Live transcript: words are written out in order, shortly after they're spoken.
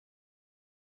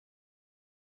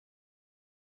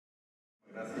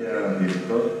Gracias,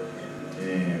 director.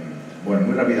 Bueno,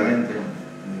 muy rápidamente,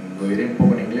 lo diré un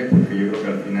poco en inglés porque yo creo que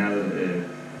al final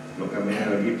lo que han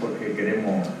venido aquí porque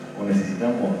queremos o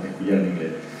necesitamos escuchar en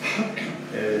inglés.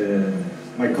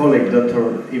 My colleague,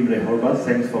 Dr. Imre Horvath,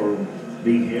 thanks for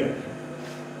being here.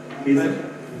 He's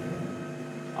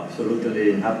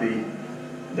absolutely happy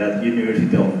that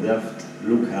University of Delft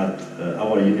look at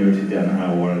our university and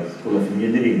our School of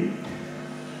Engineering.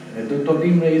 Dr.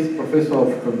 Imre is professor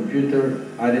of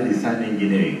computer-aided design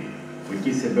engineering, which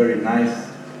is a very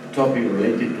nice topic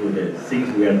related to the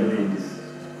things we are doing in this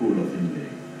School of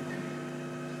Engineering.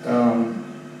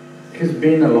 He's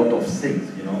been a lot of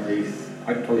things, you know. He's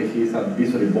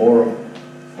advisory board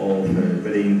of a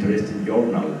very interesting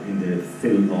journal in the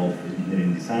field of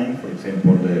engineering design, for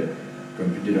example, the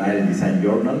Computer-Aided Design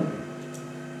Journal.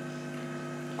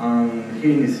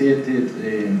 He initiated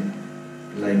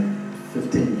like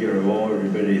 15 years ago a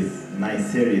very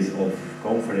nice series of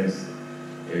conference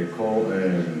called,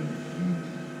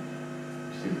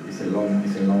 it's a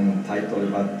long title,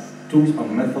 but Tools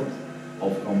and Methods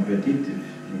of Competitive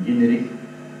Engineering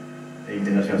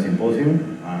International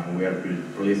Symposium. We are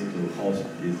pleased to host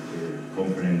this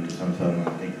conference in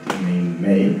 2018 in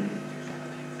May.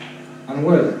 And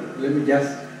well, let me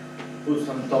just put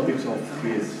some topics of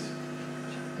his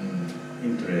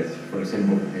interest. For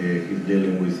example, he's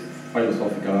dealing with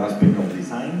philosophical aspect of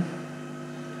design.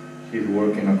 He's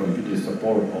working on computer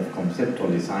support of conceptual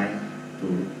design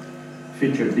to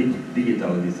feature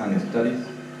digital design studies.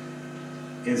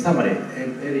 In summary, a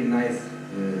very nice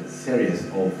series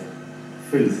of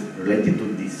fields related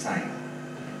to design.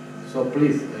 So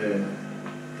please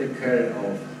take care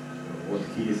of what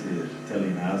he is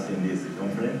telling us in this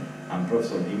conference. And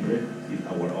Professor Imre, it's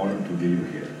our honor to be you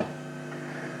here.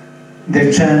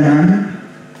 The chairman,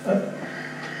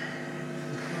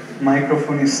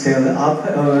 microphone is still up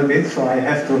a little bit, so I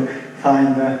have to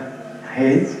find the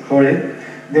height for it.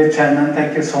 Dear chairman,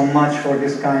 thank you so much for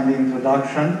this kind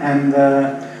introduction. And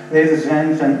ladies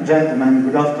and gentlemen,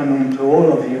 good afternoon to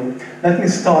all of you. Let me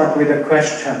start with a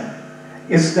question.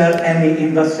 Is there any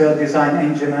industrial design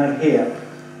engineer here?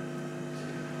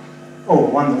 Oh,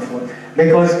 wonderful.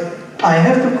 Because I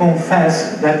have to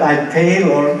confess that I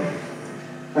tailor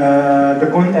the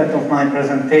content of my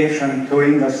presentation to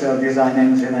industrial design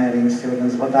engineering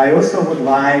students, but I also would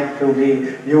like to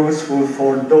be useful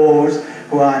for those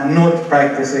who are not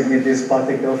practicing in this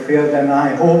particular field, and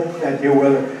I hope that you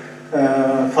will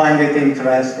find it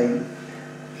interesting.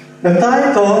 The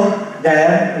title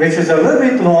there, which is a little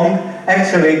bit long,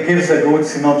 actually gives a good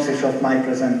synopsis of my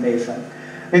presentation.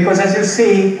 Because as you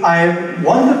see, I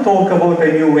want to talk about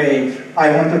a new age.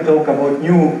 I want to talk about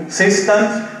new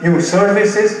systems, new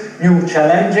services, new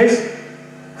challenges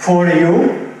for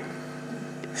you,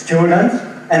 students,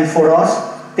 and for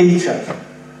us, teachers.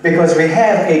 Because we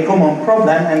have a common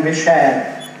problem and we share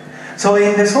it. So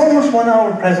in this almost 1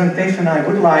 hour presentation, I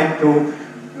would like to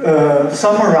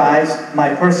summarize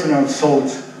my personal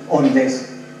thoughts on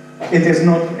this. It is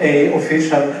not an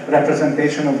official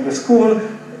representation of the school.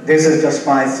 This is just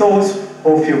my thoughts.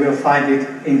 Hope you will find it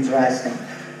interesting.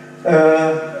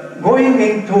 Going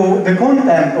into the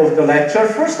content of the lecture,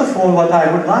 first of all, what I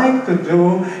would like to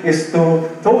do is to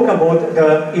talk about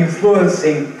the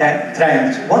influencing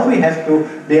trends, what we have to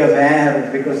be aware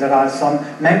of, because there are some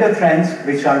mega trends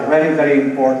which are very, very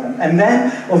important. And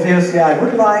then, obviously, I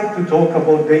would like to talk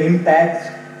about the impacts,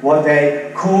 what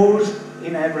they cause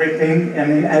in everything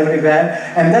and in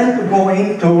everywhere, and then to go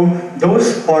into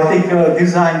those particular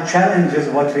design challenges,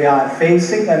 what we are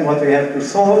facing and what we have to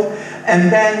solve,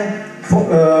 and then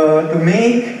to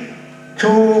make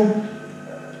two,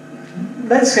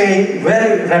 let's say,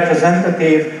 very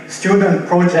representative student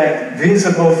project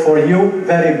visible for you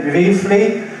very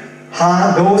briefly,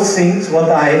 how those things, what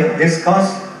I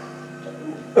discussed,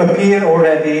 appear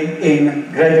already in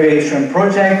graduation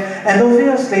project, and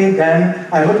obviously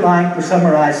then I would like to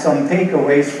summarize some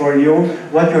takeaways for you,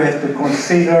 what you have to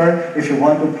consider if you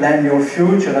want to plan your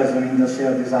future as an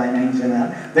industrial design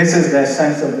engineer. This is the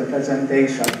essence of the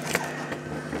presentation.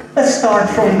 Let's start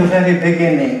from the very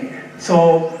beginning.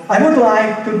 So I would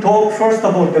like to talk first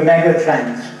about the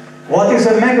megatrends. What is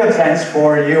a megatrend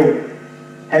for you?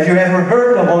 Have you ever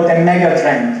heard about a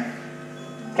megatrend?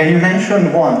 Can you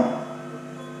mention one?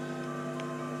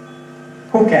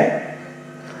 Who can?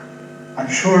 I'm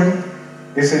sure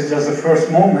this is just the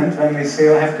first moment when we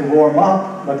still have to warm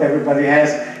up what everybody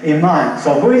has in mind.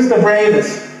 So who is the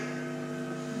bravest?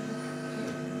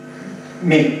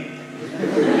 Me.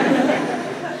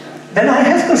 Then I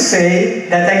have to say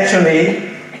that actually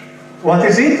what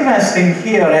is interesting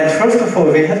here, and first of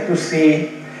all we have to see,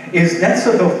 is that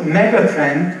sort of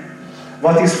megatrend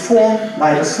what is formed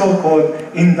by the so-called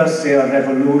industrial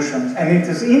revolutions. And it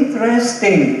is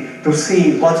interesting to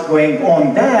see what's going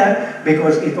on there,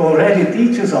 because it already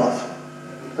teaches us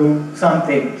some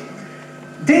things.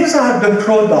 These are the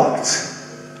products,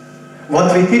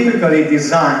 what we typically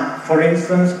design. For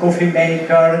instance, coffee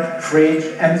maker, fridge,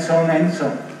 and so on and so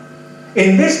on.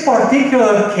 In this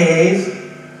particular case,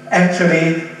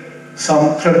 actually,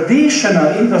 some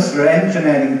traditional industrial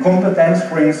engineering competence,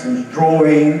 for instance,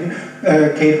 drawing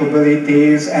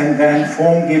capabilities, and then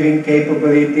form-giving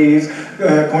capabilities,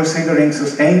 considering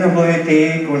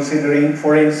sustainability, considering,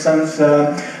 for instance,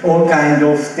 all kinds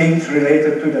of things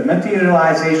related to the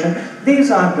materialization.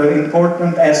 These are the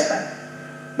important aspects.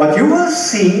 But you will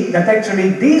see that actually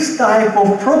these type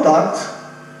of products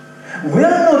will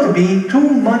not be too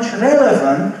much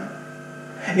relevant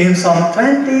in some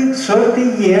 20, 30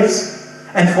 years,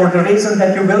 and for the reason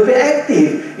that you will be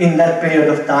active in that period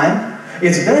of time.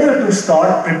 It's better to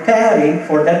start preparing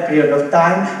for that period of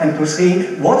time and to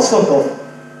see what sort of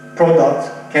products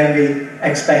can we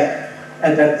expect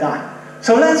at that time.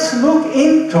 So let's look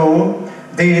into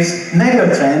these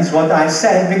megatrends, what I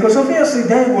said, because obviously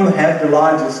they will have the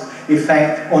largest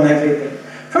effect on everything.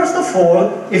 First of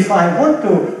all, if I want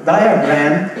to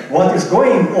diagram what is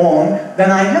going on,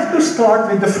 then I have to start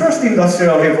with the first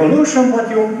industrial revolution, what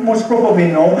you most probably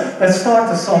know, that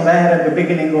started somewhere at the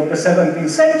beginning of the 17th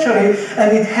century,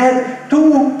 and it had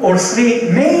 2 or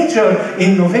 3 major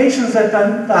innovations at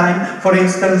that time. For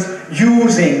instance,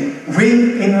 using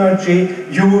wind energy,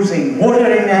 using water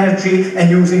energy, and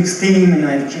using steam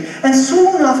energy. And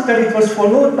soon after, it was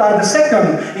followed by the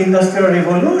second industrial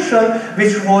revolution,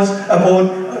 which was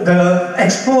about the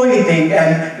exploiting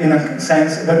and, in a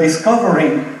sense, the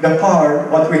discovering the power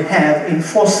what we have in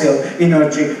fossil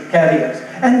energy carriers.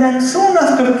 And then soon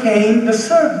after came the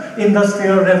third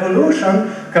industrial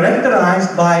revolution,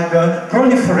 characterized by the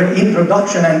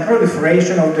introduction and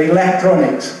proliferation of the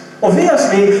electronics.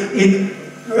 Obviously, it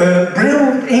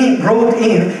brought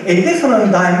in a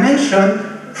different dimension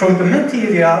from the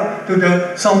material to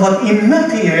the somewhat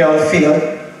immaterial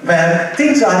field, where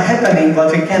things are happening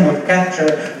but we cannot capture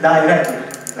directly.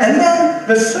 And then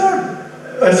the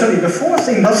fourth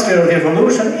industrial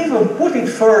revolution even put it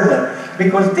further,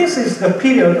 because this is the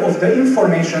period of the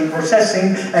information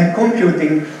processing and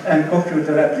computing and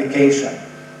computer application.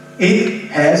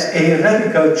 It has a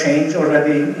radical change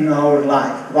already in our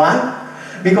life. Why?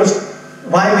 Because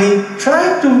while we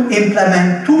try to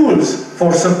implement tools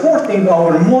for supporting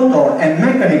our motor and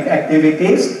mechanic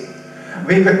activities,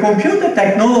 with the computer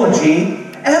technology,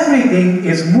 everything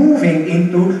is moving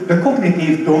into the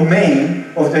cognitive domain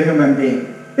of the human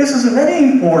being. This is a very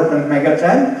important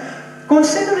megatrend,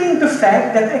 considering the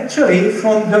fact that actually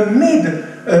from the mid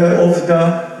of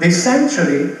this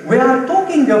century, we are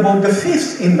talking about the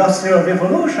fifth industrial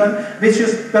revolution, which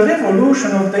is the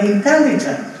revolution of the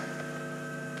intelligence.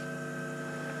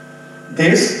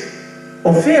 This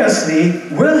obviously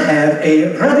will have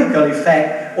a radical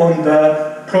effect on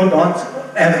the products,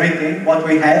 everything, what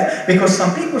we have, because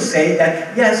some people say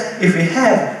that, yes, if we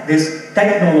have this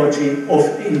technology of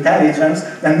intelligence,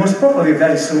 then most probably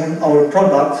very soon our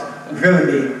products will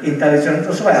be intelligent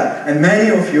as well. And many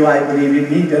of you, I believe,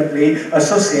 immediately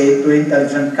associate to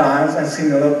intelligent cars and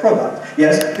similar products.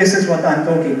 Yes, this is what I'm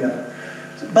talking about.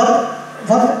 But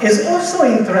what is also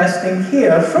interesting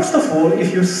here, first of all,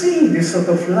 if you see these sort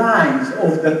of lines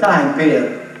of the time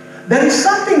period, there is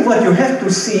something what you have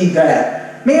to see there.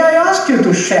 May I ask you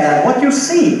to share what you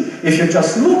see if you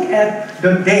just look at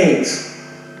the dates?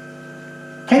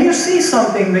 Can you see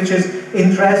something which is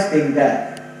interesting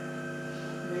there?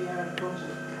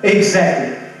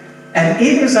 Exactly. And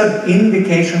it is an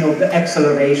indication of the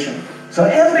acceleration. So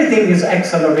everything is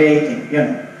accelerating, you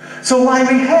know. So while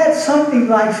we had something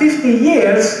like 50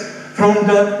 years from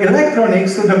the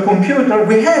electronics to the computer,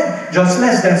 we had just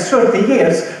less than 30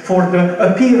 years for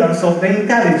the appearance of the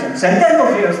intelligence. And then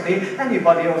obviously,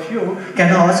 anybody of you can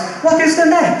ask, what is the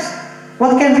next?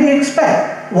 What can we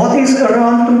expect? What is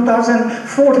around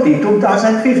 2040,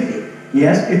 2050?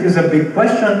 Yes, it is a big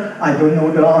question. I don't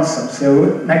know the answer.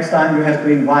 So next time you have to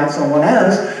invite someone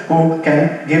else who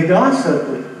can give the answer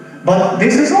to it. But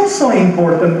this is also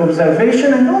important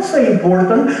observation, and also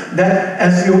important that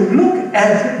as you look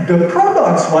at the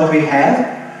products what we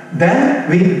have, then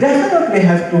we definitely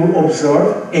have to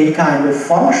observe a kind of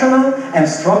functional and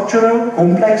structural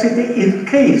complexity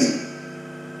increase.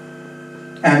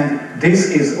 And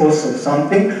this is also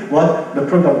something what the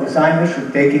product designer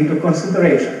should take into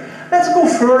consideration. Let's go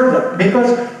further,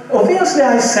 because obviously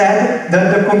I said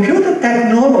that the computer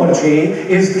technology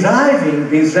is driving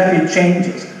these rapid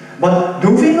changes. But do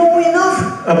we know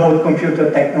enough about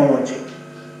computer technology?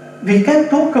 we can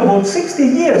talk about 60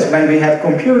 years when we have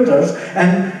computers,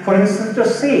 and for instance,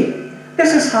 just see,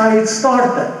 this is how it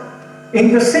started.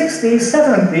 In the 60s,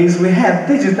 70s, we had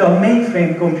digital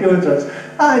mainframe computers.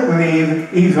 I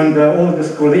believe even the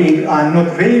oldest colleague are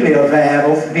not really aware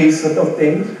of these sort of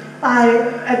things.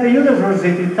 At the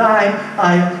university time,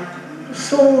 I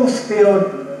saw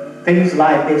still things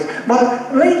like this.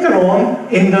 But later on,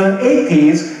 in the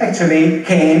 80s, actually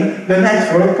came the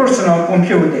network personal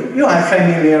computing. You are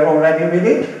familiar already with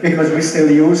it, because we still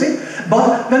use it.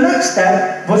 But the next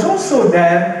step was also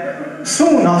there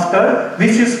soon after,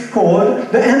 which is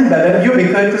called the embedded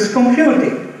ubiquitous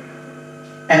computing.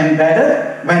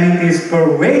 Embedded, when it is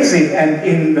pervasive and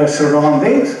in the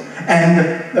surroundings,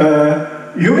 and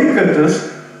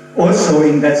ubiquitous, also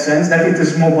in that sense that it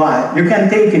is mobile. You can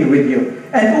take it with you.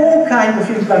 And all kinds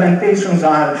of implementations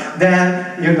are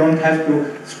there. You don't have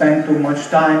to spend too much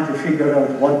time to figure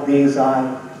out what these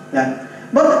are. Yeah.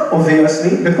 But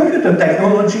obviously, the computer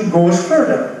technology goes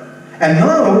further. And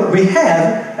now we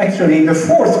have actually the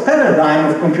fourth paradigm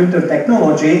of computer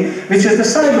technology, which is the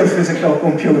cyber-physical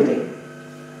computing.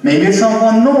 Maybe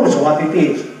someone knows what it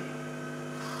is.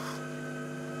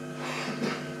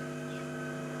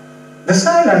 The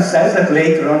silence says that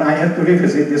later on I have to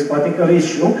revisit this particular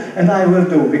issue, and I will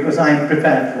do, because I am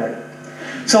prepared for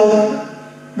it. So,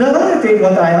 the other thing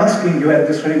what I am asking you at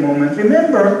this very moment,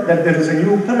 remember that there is a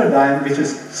new paradigm which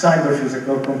is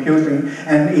cyber-physical computing,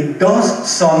 and it does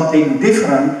something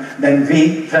different than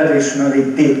we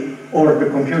traditionally did, or the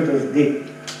computers did.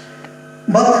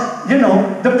 But, you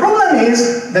know, the problem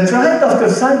is that right after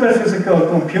cyber-physical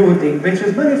computing, which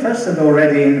is manifested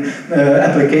already in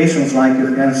applications like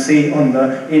you can see on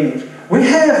the image, we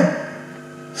have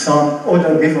some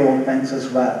other developments as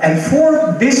well. And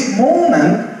for this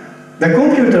moment, the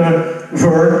computer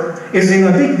world is in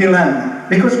a big dilemma,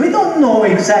 because we don't know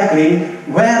exactly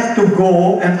where to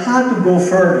go and how to go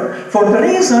further. For the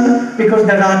reason, because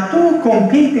there are two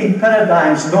competing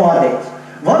paradigms nowadays.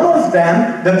 One of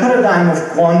them, the paradigm of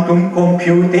quantum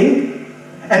computing,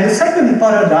 and the second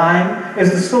paradigm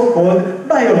is the so-called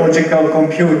biological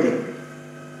computing.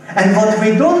 And what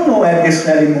we don't know at this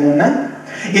very moment,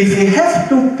 if we have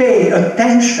to pay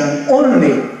attention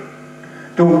only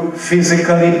to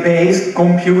physically based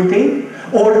computing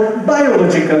or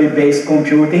biologically based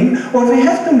computing, or we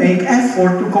have to make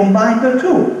effort to combine the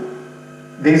two.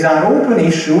 These are open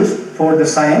issues for the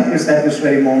scientists at this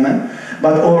very moment,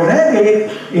 but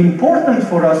already important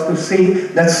for us to see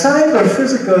that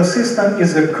cyber-physical system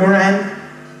is a current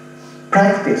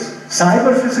practice.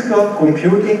 Cyber-physical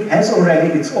computing has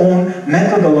already its own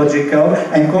methodological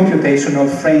and computational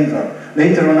framework.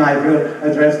 Later on I will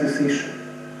address this issue.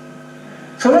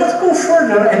 So let's go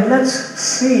further and let's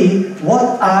see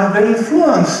what are the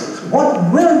influences,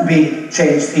 what will be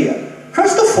changed here.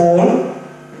 First of all,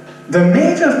 the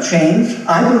major change,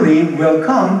 I believe, will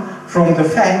come from the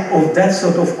fact of that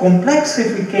sort of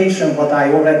complexification what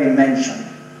I already mentioned.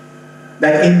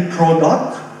 That in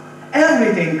product,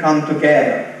 everything comes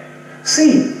together.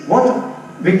 See what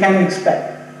we can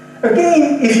expect.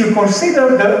 Again, if you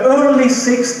consider the early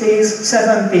 60s,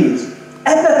 70s,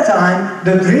 at that time,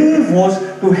 the dream was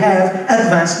to have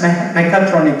advanced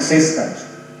mechatronic systems.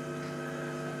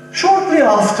 Shortly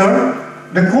after,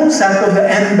 the concept of the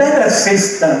embedded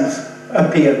systems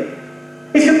appeared.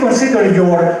 If you consider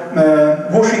your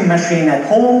washing machine at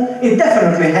home, it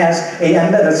definitely has an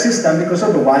embedded system, because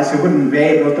otherwise you wouldn't be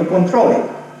able to control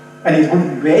it. And it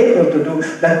wouldn't be able to do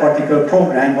that particular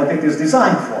program what it is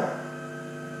designed for.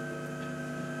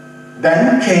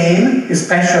 Then came,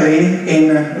 especially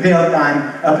in real-time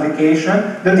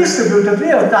application, the distributed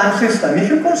real-time system. If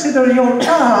you consider your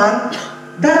car,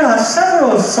 there are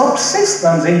several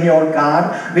subsystems in your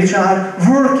car which are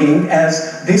working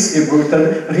as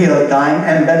distributed real-time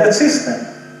embedded system.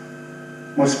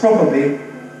 Most probably,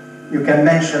 you can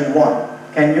mention one.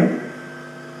 Can you?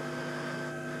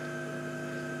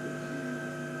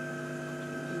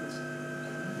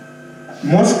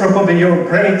 Most probably your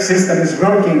brake system is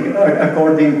working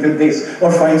according to this.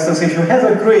 Or for instance, if you have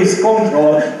a cruise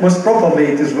control, most probably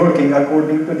it is working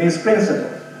according to these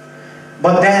principles.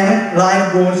 But then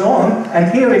life goes on,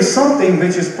 and here is something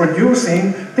which is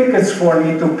producing tickets for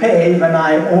me to pay when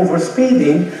I'm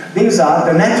overspeeding. These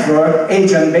are the network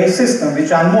agent-based systems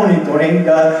which are monitoring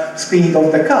the speed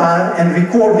of the car and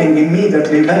recording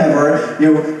immediately whenever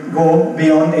you go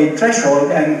beyond a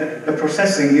threshold, and the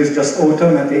processing is just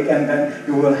automatic, and then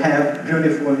you will have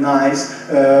beautiful, nice,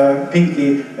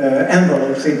 pinky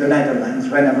envelopes in the Netherlands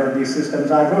whenever these systems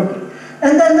are working.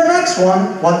 And then the next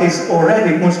one, what is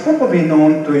already most probably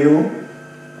known to you,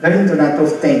 the Internet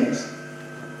of Things.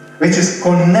 which is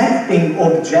connecting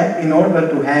object in order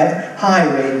to have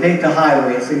data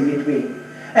highways in between.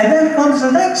 And then comes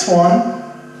the next one.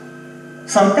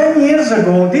 Some 10 years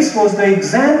ago, this was the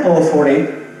example for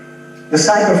it, the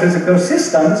ciber-physical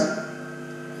systems,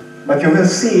 but you will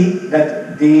see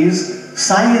that these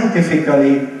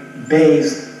scientifically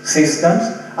based systems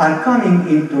are coming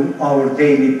into our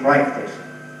daily practice.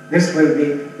 This will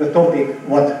be the topic,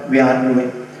 what we are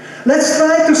doing. Let's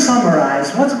try to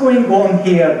summarize what's going on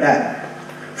here then.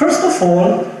 First of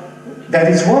all, there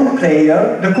is one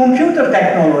player, the computer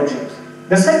technologies.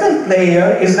 The second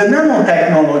player is the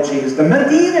nanotechnologies, the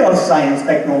material science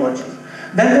technologies.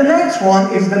 Then the next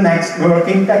one is the next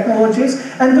working technologies,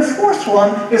 and the fourth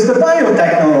one is the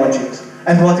biotechnologies.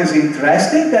 And what is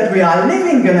interesting, that we are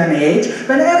living in an age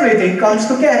when everything comes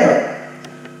together.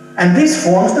 And this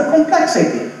forms the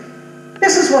complexity.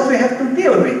 This is what we have to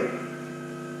deal with.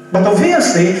 But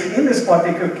obviously, in this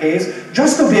particular case,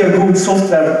 just to be a good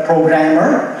software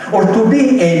programmer, or to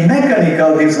be a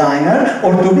mechanical designer,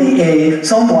 or to be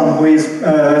someone who is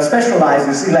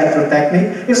specializes in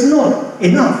electrotechnique is not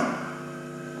enough.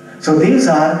 So these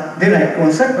are direct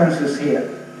consequences here.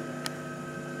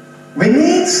 We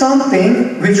need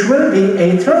something which will be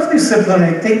a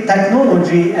transdisciplinary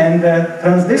technology and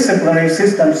transdisciplinary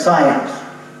system science.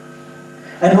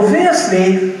 And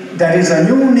obviously, there is a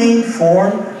new name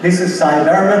formed. This is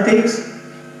cybernetics,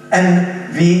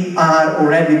 and we are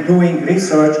already doing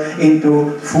research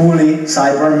into fully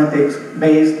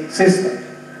cybernetics-based systems.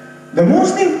 The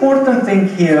most important thing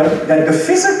here, that the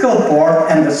physical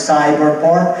part and the cyber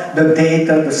part, the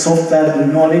data, the software, the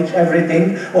knowledge,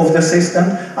 everything of the system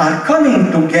are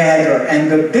coming together,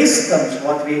 and the distance,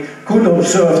 what we could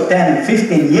observe 10,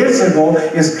 15 years ago,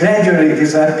 is gradually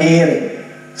disappearing.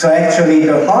 So actually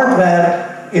the hardware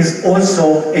is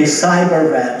also a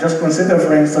cyberware. Just consider,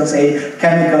 for instance, a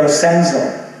chemical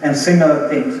sensor, and similar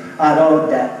things are out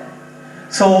there.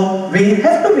 So we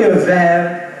have to be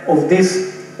aware of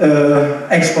this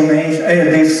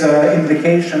explanation, these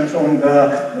implications on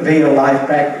the real life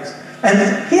practice.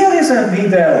 And here is a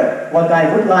video, what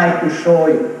I would like to show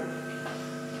you.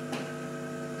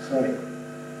 Sorry,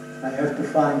 I have to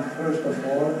find first of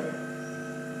all.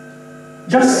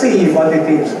 Just see what it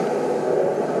is.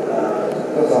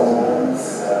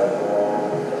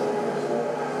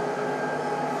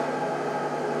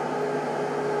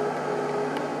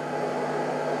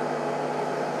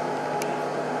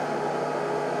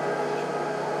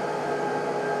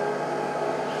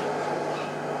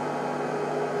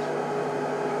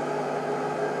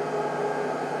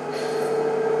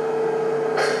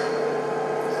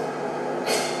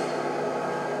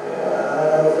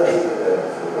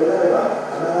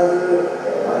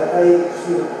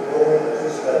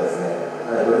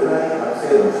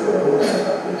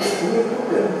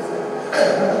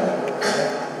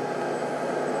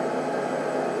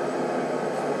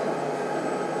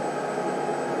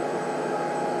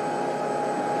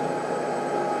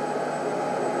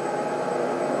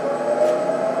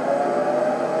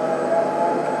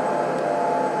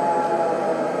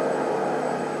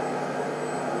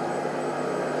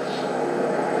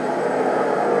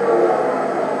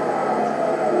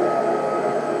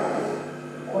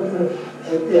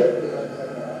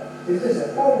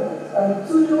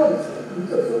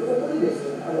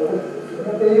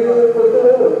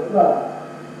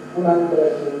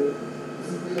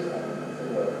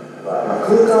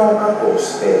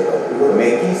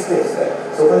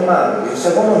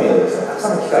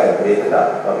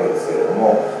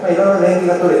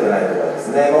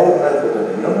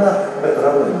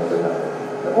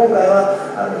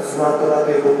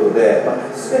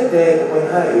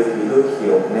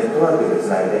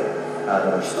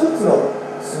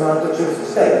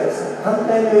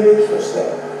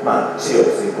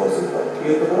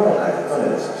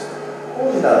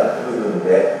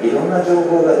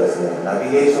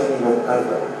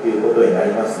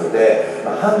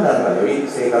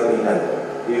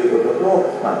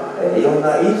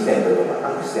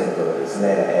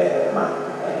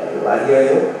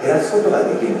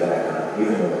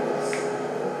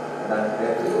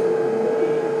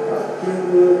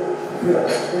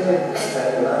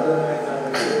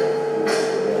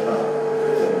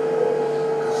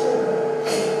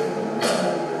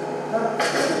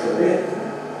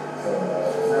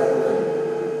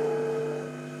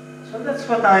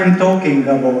 What I'm talking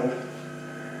about.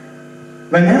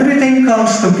 When everything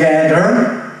comes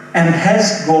together and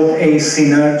has got a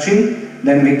synergy,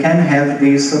 then we can have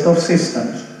these sort of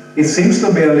systems. It seems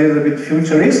to be a little bit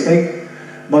futuristic,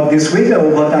 but this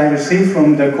video, what I received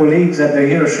from the colleagues at the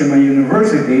Hiroshima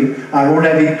University, are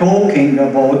already talking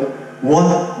about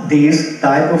what this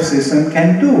type of system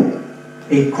can do.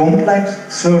 A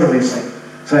complex servicing.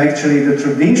 So actually the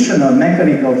traditional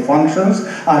mechanical functions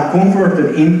are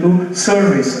converted into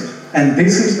services. And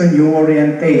this is the new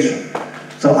orientation.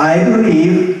 So I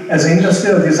believe, as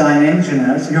industrial design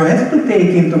engineers, you have to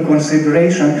take into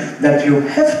consideration that you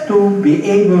have to be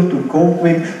able to cope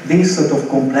with these sort of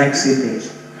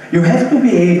complexities. You have to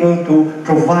be able to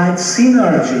provide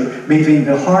synergy between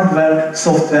the hardware,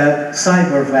 software,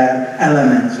 cyberware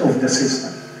elements of the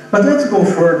system. But let's go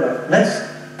further. Let's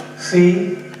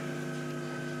see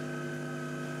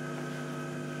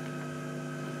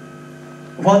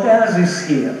what else is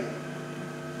here.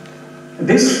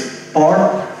 This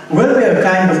part will be a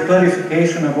kind of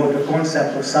clarification about the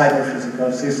concept of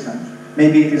cyber-physical systems.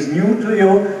 Maybe it is new to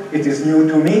you, it is new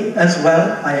to me as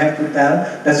well, I have to tell.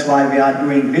 That's why we are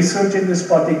doing research in this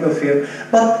particular field.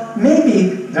 But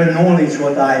maybe the knowledge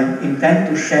what I intend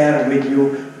to share with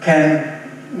you can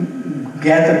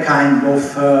get a kind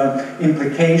of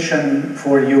implication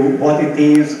for you, what it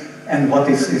is and what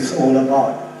it's all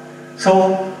about.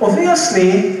 So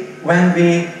obviously, when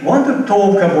we want to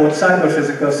talk about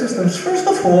cyber-physical systems, first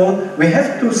of all, we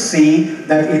have to see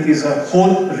that it is a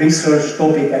hot research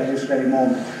topic at this very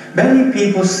moment. Many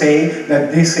people say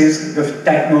that this is the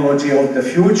technology of the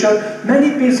future.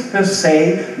 Many people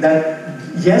say that,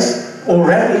 yes,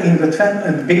 already in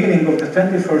the beginning of the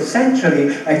 21st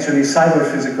century, actually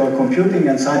cyber-physical computing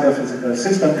and cyber-physical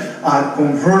systems are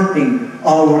converting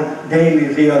our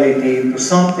daily reality into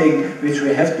something which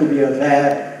we have to be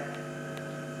aware.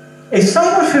 A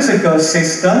cyber-physical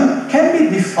system can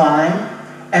be defined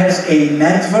as a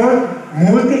network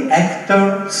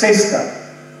multi-actor system.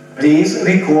 Please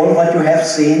recall what you have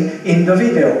seen in the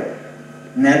video.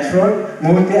 Network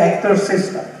multi-actor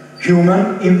system,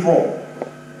 human involved.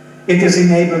 It is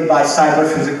enabled by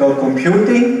cyber-physical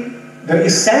computing. The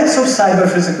essence of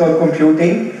cyber-physical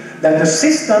computing, that the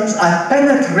systems are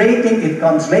penetrating, it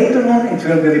comes later on, it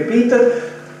will be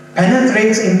repeated,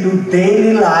 penetrates into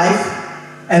daily life,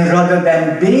 and rather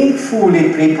than being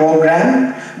fully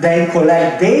pre-programmed, they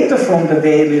collect data from the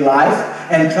daily life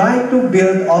and try to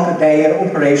build up their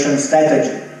operation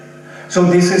strategy. So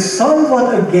this is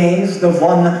somewhat against the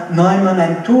von Neumann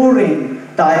and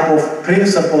Turing type of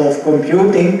principle of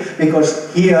computing,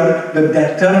 because here the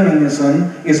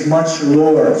determinism is much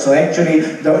lower. So actually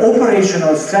the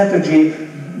operational strategy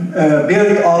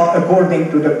built up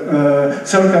according to the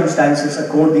circumstances,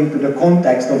 according to the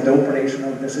context of the operation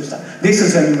of the system. This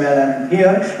is a new element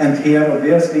here, and here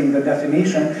obviously in the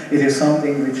definition it is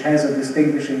something which has a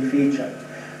distinguishing feature.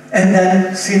 And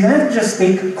then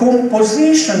synergistic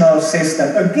compositional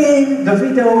system. Again, the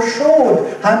video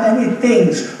showed how many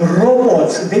things,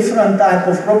 robots, different type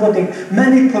of robotic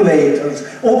manipulators,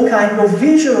 all kind of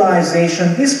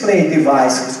visualization display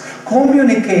devices,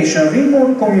 communication,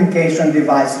 remote communication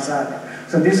devices are there.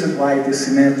 So this is why it is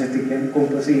synergetic and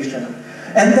compositional.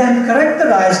 And then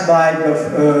characterized by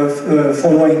the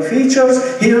following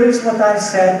features. Here is what I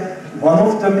said. One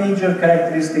of the major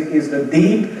characteristics is the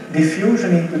deep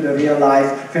diffusion into the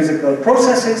real-life physical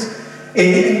processes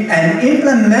and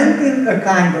implementing a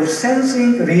kind of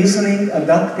sensing, reasoning,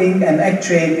 adapting, and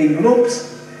actuating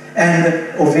loops.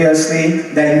 And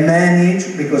obviously they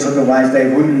manage, because otherwise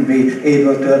they wouldn't be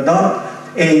able to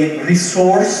adopt, a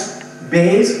resource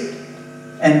base,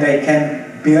 and they can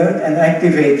build and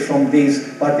activate from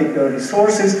these particular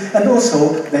resources, and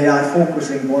also they are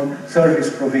focusing on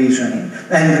service provisioning.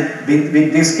 And with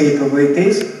these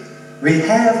capabilities, we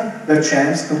have the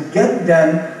chance to get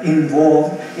them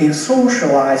involved in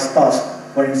socialized tasks,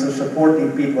 for instance,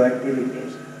 supporting people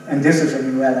activities. And this is a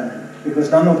new element, because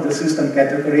none of the system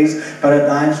categories,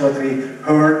 paradigms, what we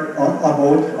heard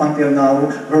about until now,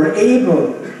 were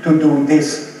able to do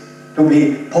this, to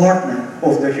be partner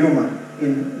of the human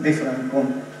in different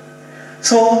contexts.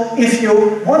 So if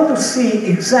you want to see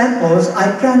examples,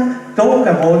 I can talk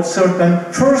about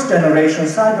certain first-generation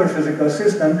cyber-physical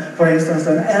systems, for instance,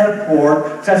 an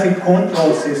airport traffic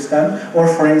control system, or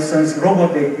for instance,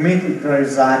 robotic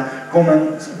militarized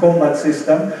combat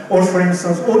system, or for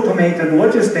instance, automated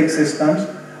logistics systems,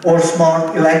 or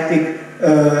smart electric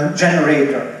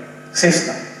generator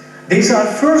system. These are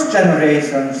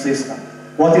first-generation systems.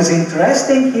 What is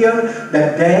interesting here,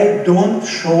 that they don't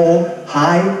show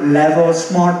high-level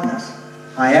smartness.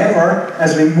 However,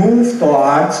 as we move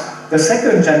towards the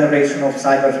second generation of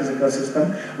cyber-physical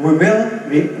system, we will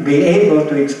be able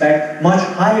to expect much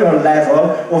higher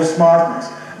level of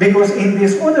smartness. Because in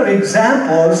these other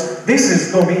examples, this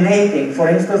is dominating. For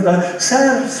instance, the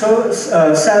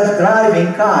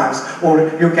self-driving cars,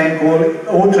 or you can call it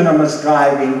autonomous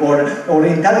driving, or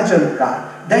intelligent car.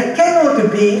 they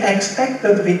cannot be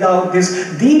expected without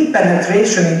this deep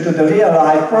penetration into the real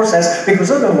life process, because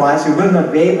otherwise you will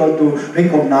not be able to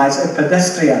recognize a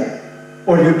pedestrian,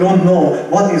 or you don't know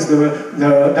what is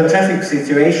the traffic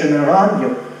situation around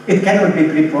you. It cannot be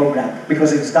pre-programmed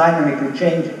because it's dynamically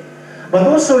changing. But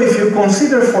also, if you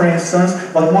consider, for instance,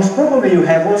 but most probably you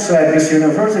have also at this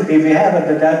university, we have at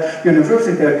the Delft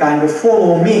University a kind of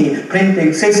follow-me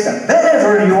printing system.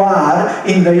 Wherever you are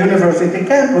in the university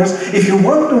campus, if you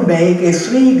want to make a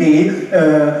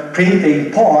 3D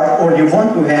printing part, or you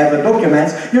want to have the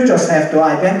documents, you just have to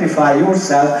identify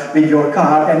yourself with your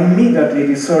card, and immediately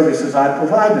these services are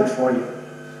provided for you.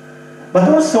 But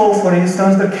also, for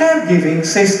instance, the caregiving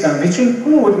system, which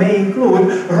may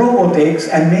include robotics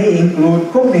and may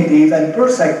include cognitive and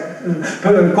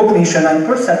cognition and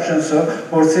perception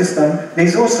or system,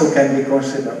 these also can be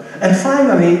considered. And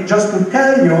finally, just to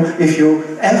tell you, if you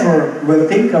ever will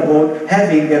think about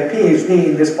having a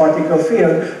PhD in this particular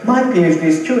field, my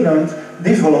PhD students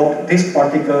developed this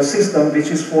particular system, which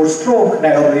is for stroke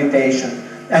rehabilitation.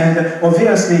 And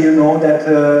obviously, you know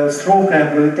that stroke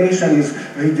rehabilitation is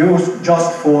reduced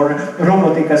just for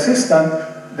robotic assistant.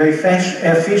 The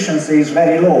efficiency is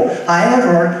very low.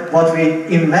 However, what we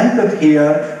invented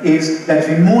here is that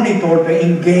we monitor the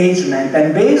engagement,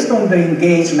 and based on the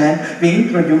engagement, we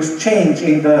introduce change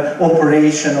in the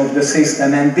operation of the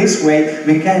system, and this way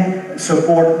we can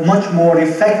support much more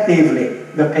effectively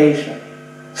the patient.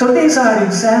 So these are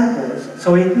examples.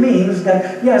 So it means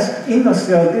that, yes,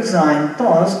 industrial design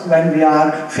tasks, when we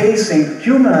are facing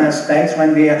human aspects,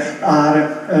 when we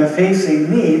are facing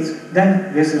needs,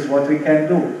 then this is what we can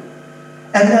do.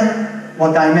 And then,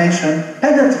 what I mentioned,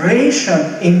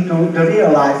 penetration into the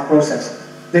real life process.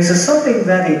 This is something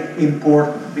very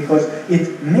important, because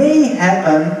it may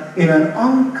happen in an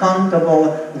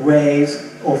uncountable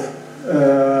ways of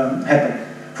happening.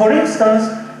 For instance,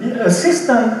 a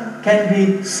system can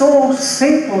be so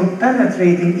simple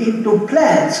penetrating into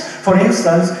plants. For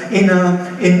instance, in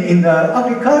the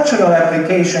agricultural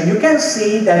application, you can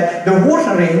see that the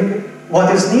watering, what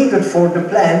is needed for the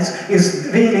plants, is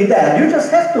really there. You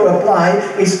just have to apply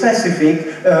a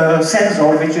specific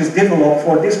sensor which is developed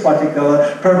for this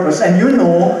particular purpose, and you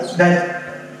know that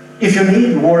if you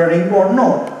need watering or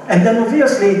not. And then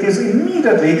obviously it is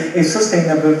immediately a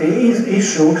sustainability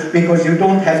issue, because you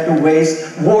don't have to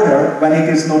waste water when it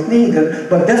is not needed,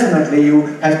 but definitely you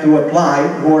have to apply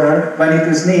water when it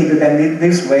is needed, and in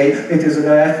this way it is an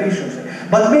efficiency.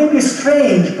 But maybe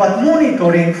strange, but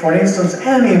monitoring, for instance,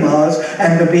 animals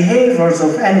and the behaviors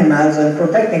of animals and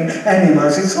protecting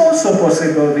animals, it's also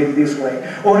possible in this way.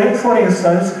 Or for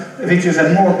instance, which is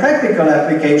a more practical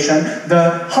application,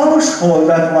 the household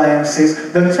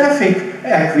appliances, the traffic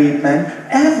equipment,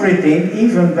 everything,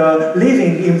 even the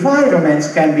living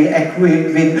environments can be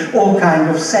equipped with all kinds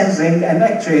of sensing and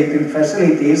actuating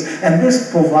facilities, and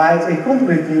this provides a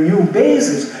completely new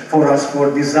basis for us for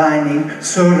designing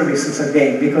services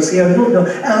again, because here not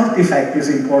the artifact is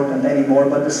important anymore,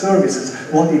 but the services,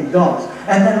 what it does.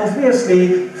 And then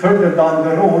obviously further down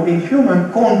the road in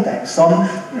human context, some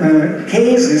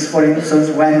cases, for instance,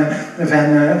 when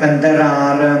there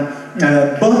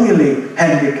are bodily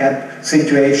handicap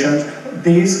situations,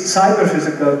 these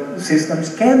cyber-physical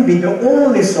systems can be the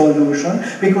only solution,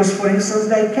 because, for instance,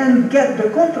 they can get the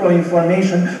control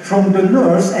information from the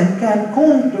nurse and can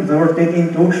convert it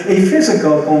into a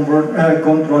physical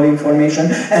control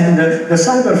information, and the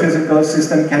cyber-physical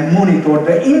system can monitor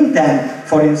the intent,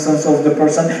 for instance, of the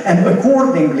person, and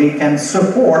accordingly can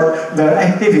support the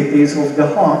activities of the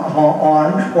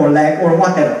arm or leg or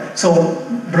whatever. So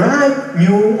bright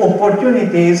new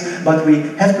opportunities, but we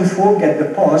have to forget the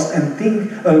past and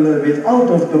think a little bit out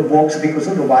of the box, because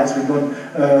otherwise we don't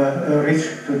reach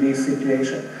to this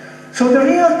situation. So the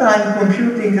real-time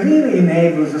computing really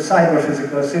enables the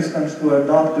cyber-physical systems to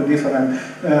adapt to different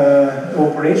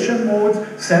operation modes,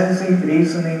 sensing,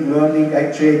 reasoning, learning,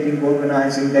 actuating,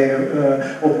 organizing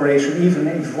their operation, even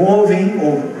evolving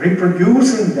or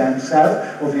reproducing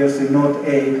themselves, obviously not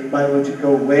a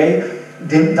biological way,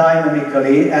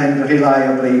 dynamically and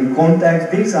reliably in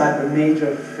context. These are the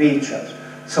major features.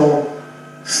 So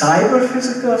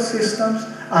cyber-physical systems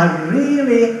are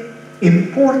really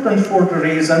important for the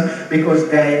reason because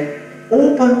they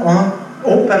open up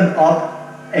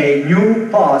a new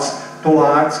path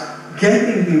towards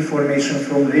getting information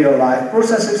from real-life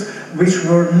processes which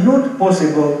were not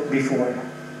possible before.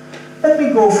 Let me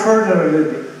go further a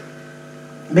little bit,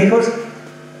 because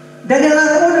there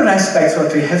are other aspects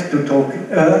that we have to talk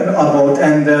about,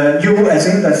 and you as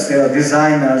industrial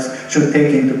designers should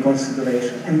take into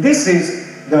consideration. And this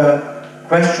is the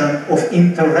question of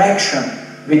interaction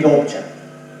with objects.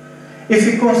 if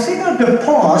we consider the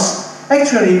past,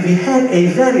 actually we had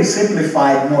a very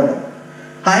simplified model.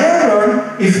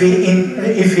 However, if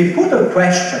we put a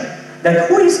question that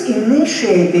who is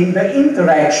initiating the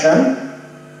interaction,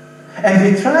 and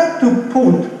we try to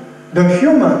put the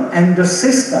human and the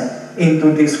system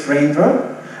into this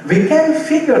framework, we can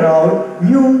figure out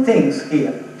new things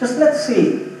here. Just let's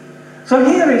see. So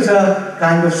here is a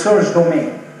kind of search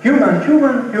domain.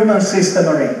 Human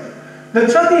system array.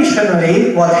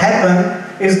 Traditionally, what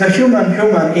happened is the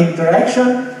human-human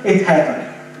interaction, it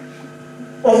happened.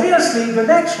 Obviously, the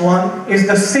next one is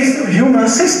the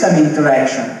human-system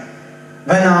interaction.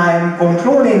 When I'm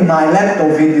controlling my laptop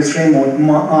with this remote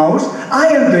mouse, I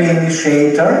am the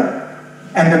initiator,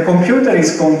 and the computer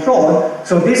is controlled,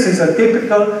 so this is a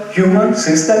typical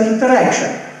human-system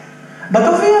interaction. But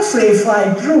obviously, if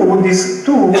I drew these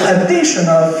two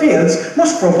additional fields,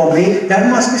 most probably there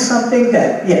must be something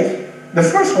there. Yes. The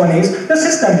first one is the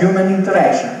system-human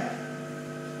interaction.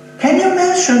 Can you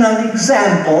mention an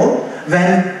example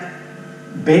when,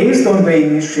 based on the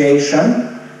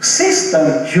initiation,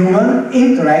 system-human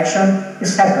interaction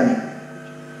is happening?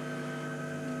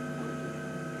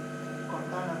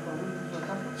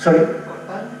 Sorry?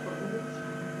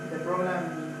 The program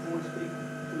will speak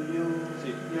to you,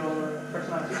 your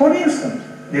personal. For instance,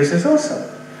 this is also.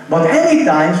 But any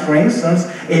time, for instance,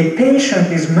 a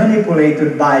patient is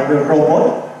manipulated by the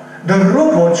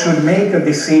robot should make a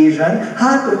decision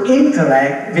how to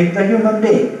interact with the human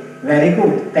being. Very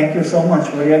good. Thank you so much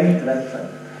for your interest.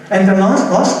 And the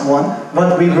last one,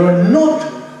 what we were not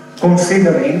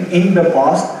considering in the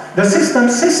past, the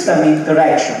system-system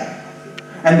interaction.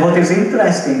 And what is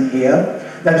interesting here,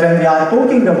 that when we are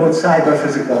talking about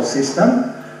cyber-physical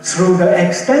system, through the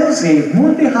extensive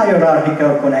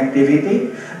multi-hierarchical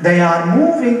connectivity, they are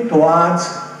moving towards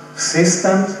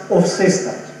systems of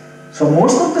systems. So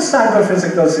most of the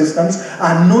cyber-physical systems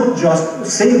are not just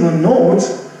single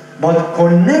nodes, but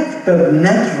connected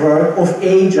network of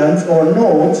agents or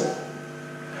nodes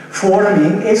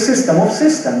forming a system of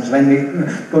systems when we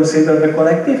consider the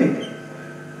collectivity.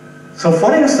 So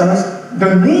for instance,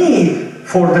 the need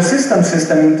for the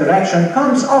system-system interaction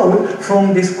comes out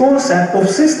from this concept of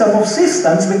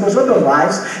systems, because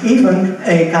otherwise, even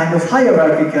a kind of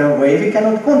hierarchical way, we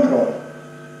cannot control.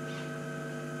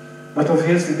 But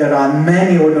obviously, there are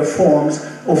many other forms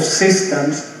of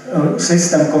system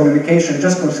communication.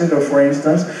 Just consider, for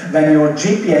instance, when your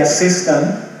GPS system,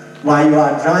 while you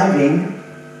are driving,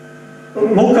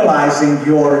 localizing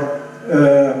your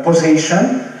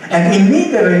position, and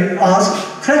immediately ask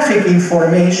traffic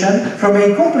information from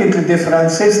a completely different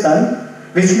system,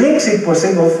 which makes it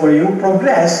possible for you to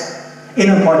progress in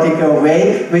a particular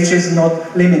way, which is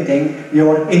not limiting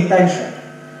your intention.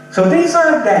 So these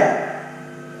are there.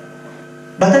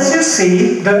 But as you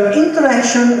see, the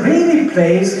interaction really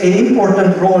plays an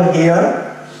important role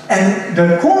here, and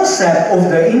the concept of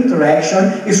the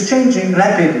interaction is changing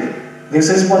rapidly. This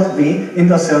is what we,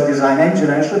 industrial design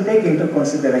engineers, should take into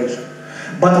consideration.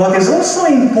 But what is also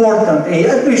important,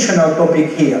 an additional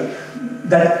topic here,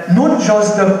 that not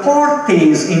just the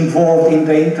parties involved in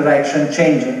the interaction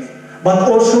changing, but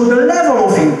also the level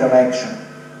of interaction.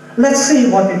 Let's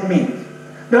see what it means.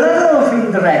 The level of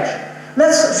interaction.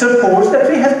 Let's suppose that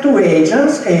we have two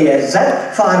agents, A and Z,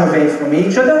 far away from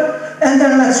each other, and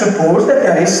then let's suppose that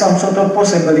there is some sort of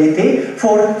possibility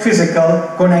for physical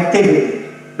connectivity,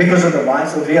 because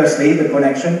otherwise, obviously, the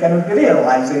connection cannot be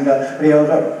realized in the real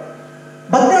world.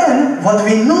 But then, what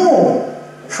we know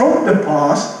from the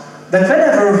past, that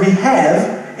whenever we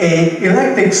have an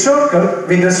electric circuit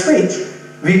with a switch,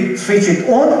 we switch it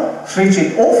on, switch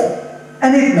it off,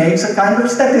 and it makes a kind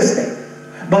of statistic.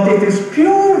 But it is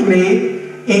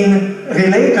purely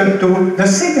related to the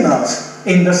signals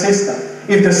in the system,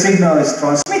 if the signal is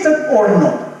transmitted or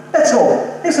not. That's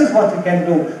all. This is what we can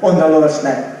do on the lowest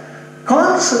level.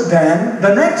 Comes then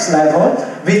the next level,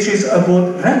 which is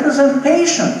about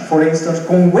representation, for instance,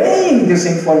 conveying this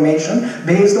information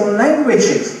based on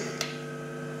languages.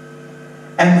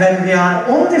 And when we are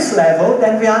on this level,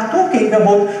 then we are talking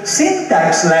about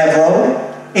syntax level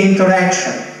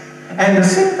interaction. And the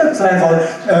syntax level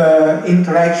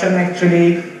interaction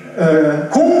actually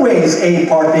conveys a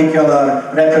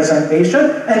particular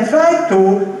representation and try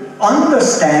to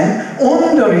understand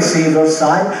on the receiver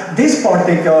side this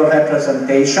particular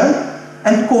representation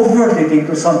and convert it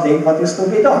into something what is to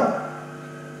be done.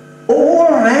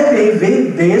 Already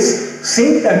with this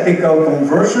syntactical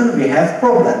conversion we have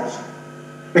problems,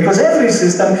 because every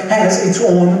system has its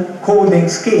own coding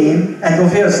scheme, and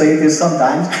obviously it is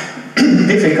sometimes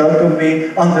difficult to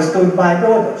be understood by the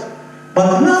others.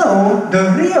 But now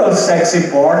the real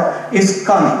sexy part is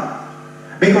coming.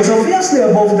 Because obviously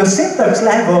above the syntax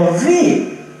level,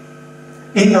 we,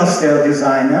 industrial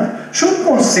designer, should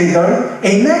consider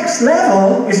a next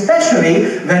level,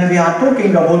 especially when we are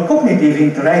talking about cognitive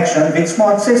interaction with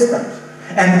smart systems.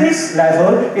 And this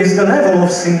level is the level of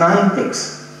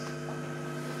semantics.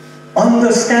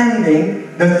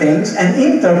 Understanding the things and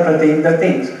interpreting the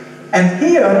things. And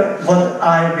here, what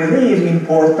I believe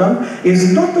important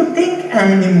is not to think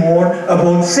anymore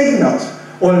about signals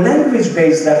or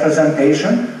language-based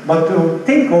representation, but to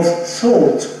think of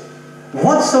thoughts.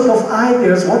 What sort of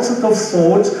ideas, what sort of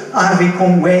thoughts are we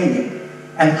conveying?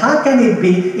 And how can it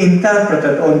be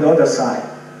interpreted on the other side?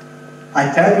 I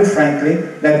tell you frankly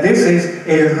that this is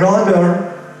a rather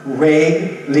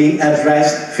vaguely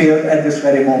addressed field at this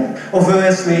very moment.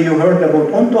 Obviously, you heard about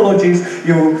ontologies,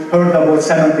 you heard about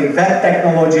semantic web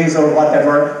technologies or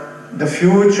whatever. The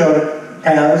future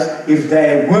tells if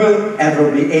they will ever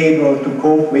be able to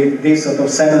cope with this sort of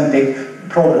semantic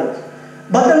problems.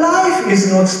 But the life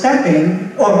is not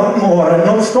stopping,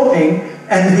 not stopping,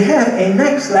 and we have a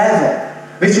next level,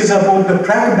 which is about the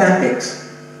pragmatics.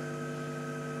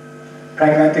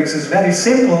 Pragmatics is very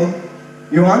simple.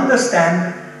 You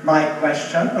understand my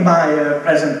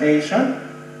presentation.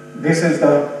 This is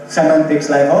the semantics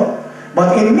level.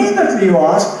 But immediately you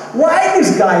ask, why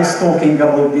this guy is talking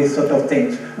about these sort of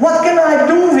things? What can I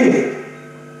do with it?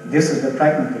 This is the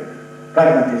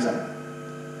pragmatism.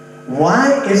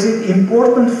 Why is it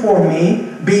important for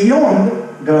me beyond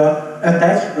the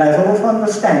attached level of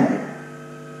understanding?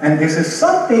 And this is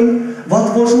something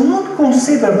what was not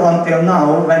considered until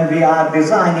now when we are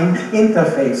designing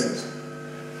interfaces.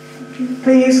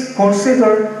 Please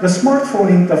consider the smartphone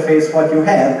interface what you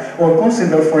have, or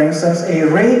consider, for instance, a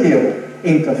radio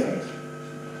interface.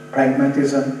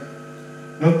 Pragmatism,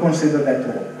 not considered at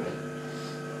all.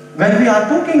 When we are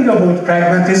talking about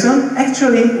pragmatism,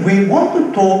 actually we want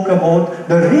to talk about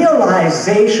the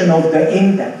realization of the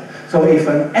intent. So if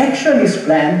an action is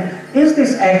planned, is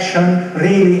this action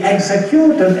really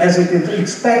executed as it is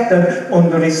expected on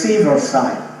the receiver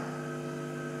side?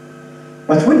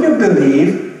 But would you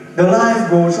believe the life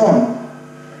goes on?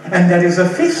 And there is a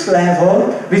fifth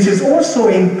level which is also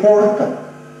important,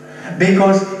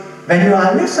 because when you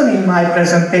are listening my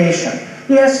presentation,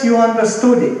 yes, you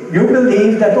understood it. You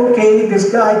believe that, okay,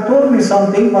 this guy told me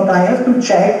something, but I have to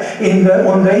check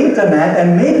on the internet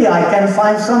and maybe I can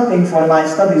find something for my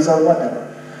studies or whatever.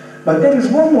 But there is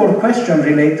one more question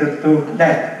related to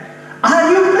that.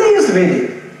 Are you pleased with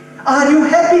it? Are you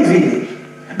happy with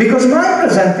it? Because my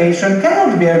presentation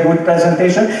cannot be a good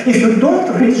presentation if you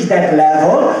don't reach that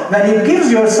level when it gives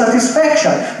you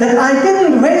satisfaction that I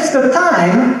didn't waste the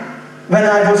time when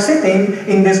I was sitting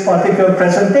in this particular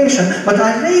presentation, but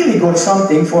I really got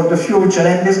something for the future,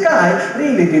 and this guy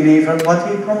really delivered what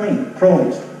he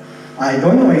promised. I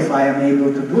don't know if I am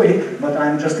able to do it, but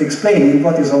I'm just explaining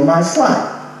what is on my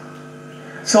slide.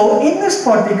 So in this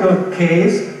particular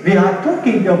case, we are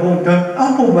talking about the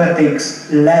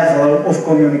apologetics level of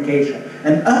communication.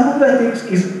 And apologetics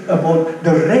is about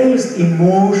the raised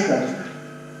emotions,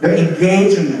 the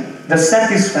engagement, the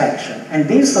satisfaction, and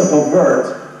these sort of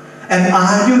words. And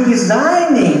are you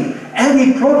designing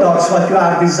any products what you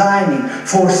are designing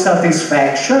for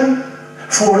satisfaction,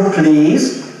 for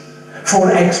please,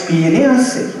 for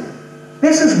experiences?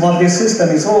 This is what this system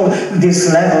is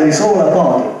this level is all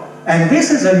about. And this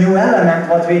is a new element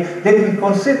what we didn't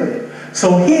consider it.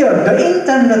 So here the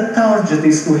intended target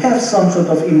is to have some sort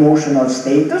of emotional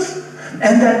status,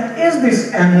 and then is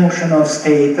this emotional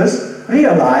status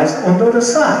realized on the other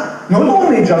side? Not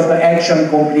only just the action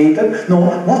completed, no,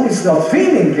 what is the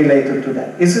feeling related to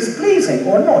that? Is this pleasing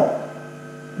or not?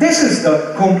 This is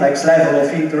the complex level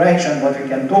of interaction what we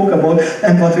can talk about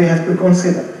and what we have to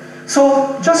consider.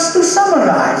 So just to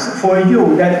summarize for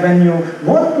you that when you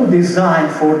want to design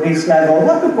for this level,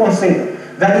 what to consider?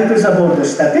 When it is about the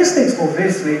statistics,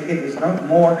 obviously it is not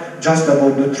more just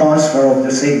about the transfer of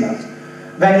the signals.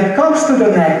 When it comes to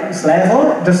the next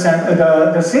level,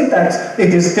 the syntax,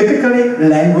 it is typically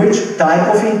language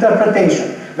type of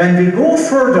interpretation. When we go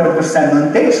further, the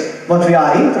semantics, what we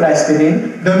are interested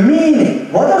in, the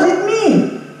meaning. What does it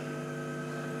mean?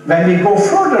 When we go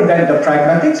further than the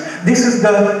pragmatics, this is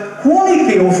the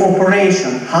quality of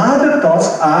operation, how the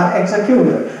tasks are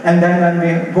executed. And then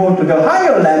when we go to the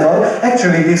higher level,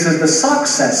 actually this is the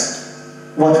success,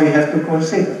 what we have to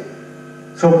consider.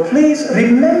 So please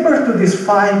remember to these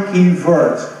 5 key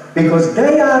words, because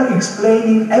they are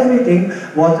explaining everything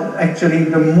what actually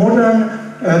the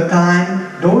modern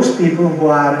time, those people who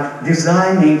are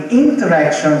designing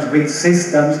interactions with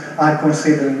systems are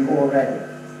considering already.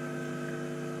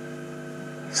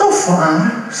 So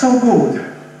far, so good.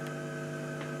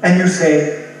 And you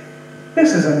say,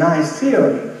 this is a nice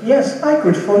theory. Yes, I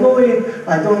could follow it.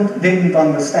 I didn't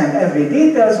understand every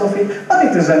details of it, but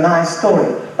it is a nice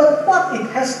story. But what it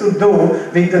has to do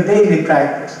with the daily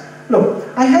practice? Look,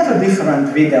 I have a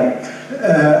different video.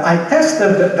 I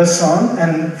tested the sun,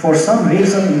 and for some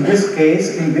reason, in this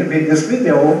case, with this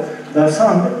video, the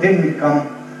sun didn't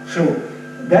come through.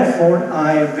 Therefore,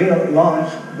 I will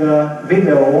launch the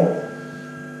video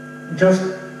just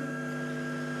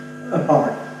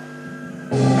apart.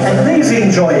 And please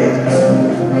enjoy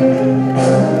it.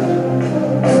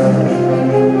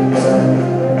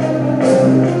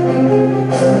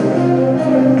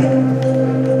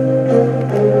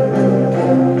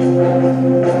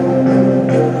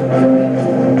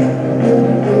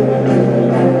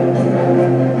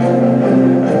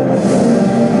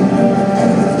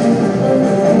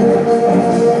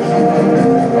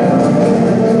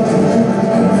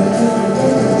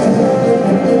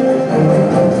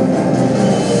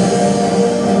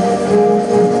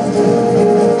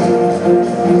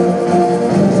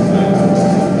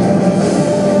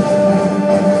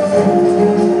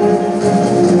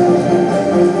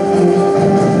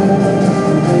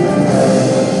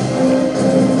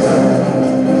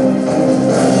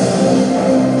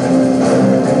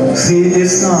 See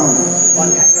this now,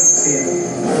 what happens here?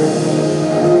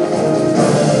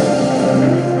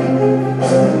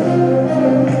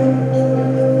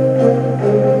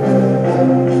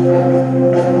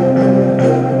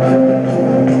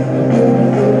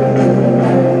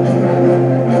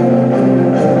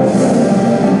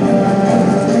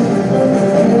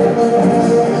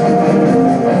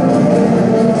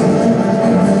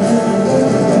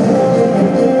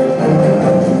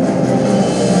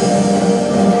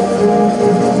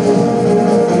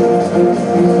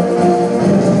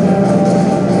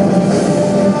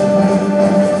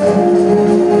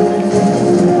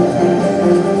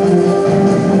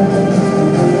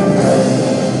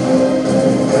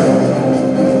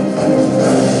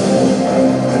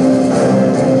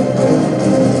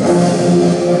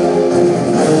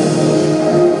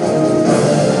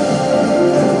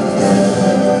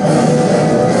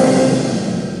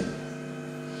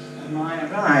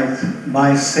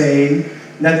 By saying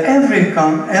that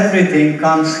everything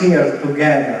comes here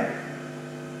together.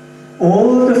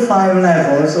 All the 5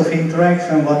 levels of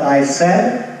interaction, what I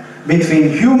said, between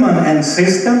human and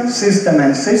system, system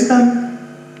and system,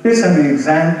 this is an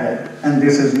example, and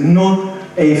this is not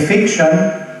a fiction.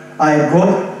 I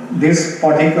got this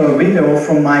particular video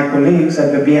from my colleagues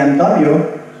at the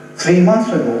BMW 3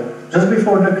 months ago, just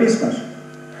before the Christmas.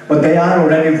 But they are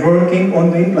already working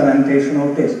on the implementation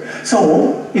of this.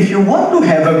 So, if you want to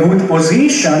have a good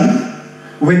position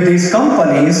with these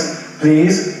companies,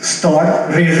 please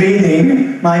start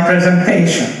rereading my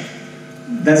presentation.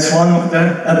 That's one of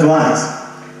the advice.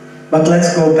 But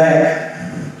let's go back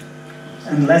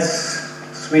and let's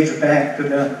switch back to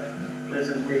the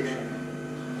presentation.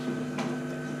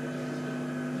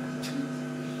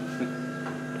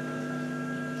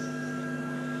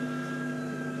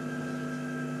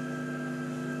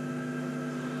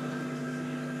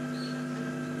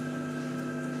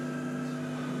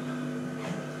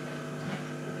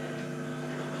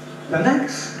 The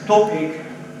next topic,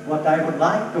 what I would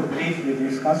like to briefly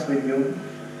discuss with you,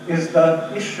 is the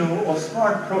issue of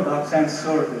smart products and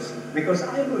services, because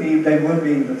I believe they will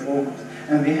be in the focus,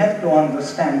 and we have to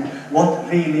understand what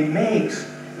really makes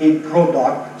a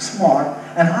product smart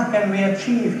and how can we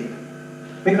achieve it,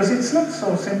 because it's not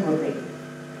so simple thing.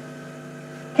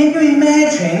 Can you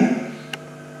imagine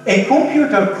a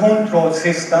computer-controlled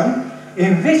system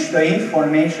in which the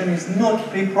information is not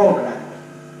pre-programmed?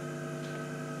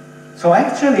 So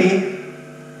actually,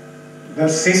 the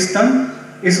system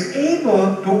is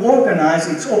able to organize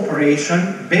its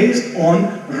operation based on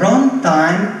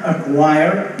runtime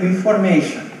acquired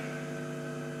information.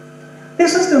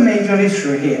 This is the major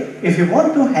issue here. If you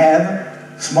want to have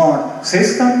smart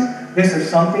systems, this is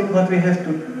something that we have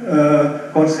to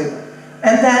consider.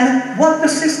 And then, what the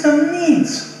system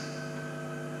needs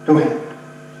to have.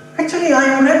 Actually,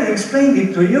 I already explained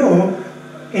it to you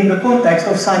in the context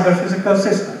of cyber-physical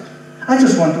systems. I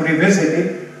just want to revisit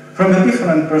it from a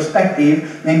different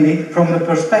perspective, namely from the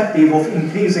perspective of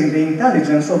increasing the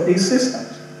intelligence of these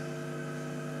systems.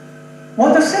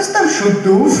 What the system should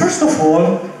do, first of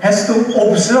all, has to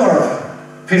observe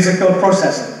physical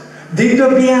processing. Did the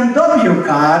BMW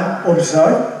car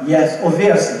observe? Yes,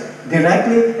 obviously,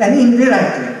 directly and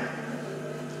indirectly.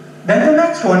 Then the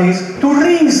next one is to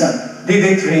reason. Did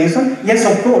it reason? Yes,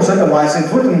 of course, otherwise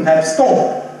it wouldn't have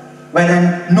stopped when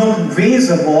a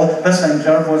non-visible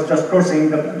passenger was just crossing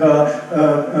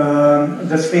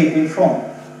the street in front.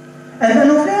 And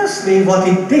then obviously what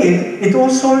it did, it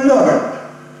also learned.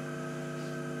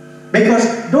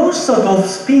 Because those sort of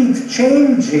speed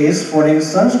changes, for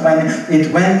instance, when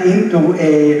it went into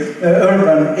a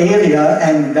urban area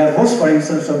and there was, for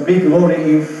instance, a big lorry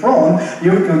in front,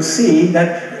 you could see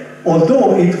that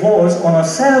although it was on a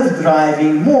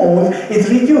self-driving mode, it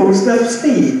reduced the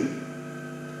speed.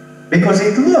 Because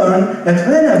it learned that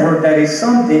whenever there is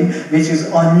something which is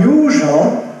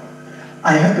unusual,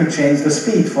 I have to change the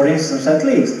speed, for instance, at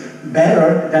least.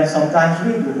 Better than sometimes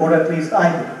we do, or at least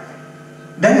I do.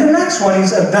 Then the next one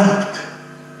is adapt.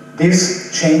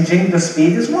 This changing the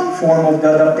speed is one form of the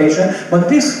adaptation, but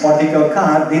this particular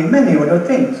car did many other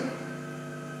things.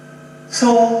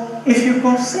 So if you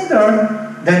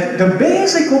consider that the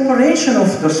basic operation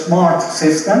of the smart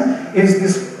system is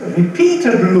this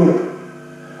repeated loop.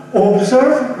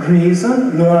 Observe,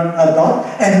 reason, learn, adopt,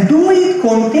 and do it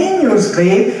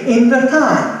continuously in the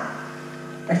time.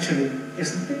 Actually,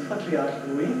 isn't it what we are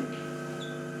doing?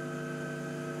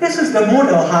 This is the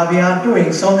model how we are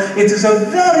doing. So it is a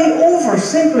very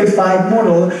oversimplified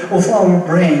model of our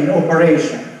brain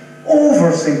operation.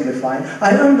 Oversimplified.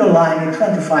 I underline it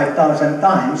 25,000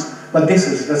 times, but this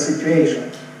is the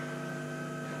situation.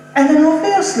 And then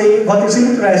obviously what is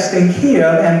interesting here,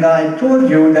 and I told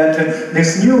you that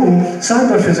this new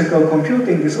cyber-physical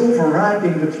computing is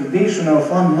overriding the traditional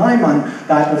von Neumann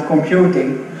type of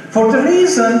computing. For the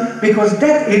reason, because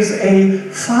that is a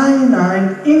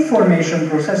finite information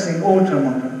processing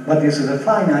automaton, but this is a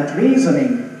finite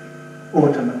reasoning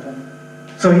automaton.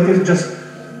 So it is just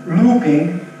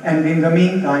looping and in the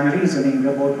meantime reasoning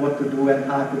about what to do and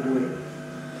how to do it.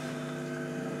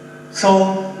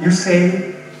 So you say,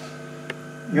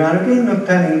 you are again not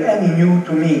telling any new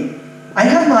to me. I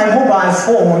have my mobile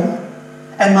phone,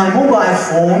 and my mobile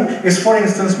phone is, for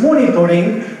instance,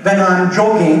 monitoring when I'm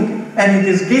jogging, and it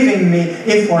is giving me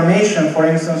information, for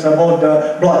instance, about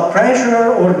the blood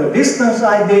pressure, or the distance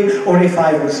I did, or if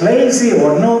I was lazy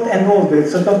or not, and all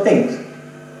these sort of things.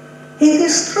 It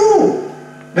is true.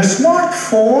 The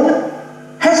smartphone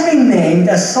has been named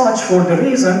as such for the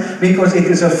reason because it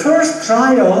is a first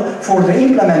trial for the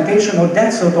implementation of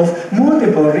that sort of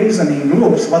multiple reasoning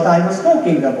loops, what I was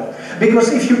talking about.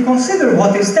 Because if you consider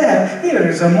what is there, here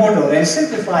is a model, a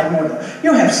simplified model.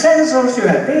 You have sensors, you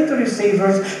have data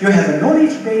receivers, you have a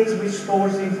knowledge base which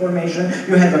stores information,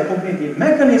 you have a cognitive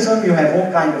mechanism, you have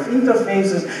all kinds of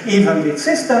interfaces, even with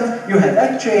systems, you have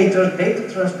actuators,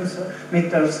 data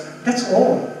transmitters, that's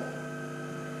all.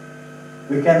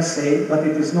 We can say, but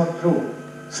it is not true.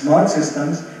 Smart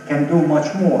systems can do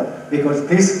much more, because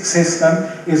this system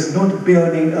is not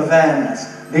building awareness.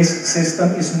 This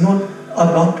system is not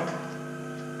adapted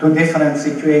to different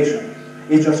situations.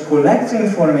 It just collects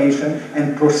information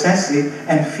and processes it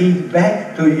and feeds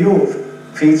back to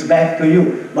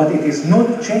you. But it is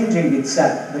not changing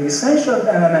itself. The essential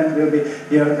element will be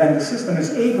here when the system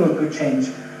is able to change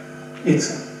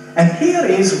itself. And here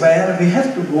is where we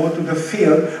have to go to the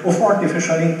field of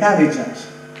artificial intelligence.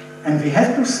 And we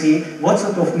have to see what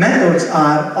sort of methods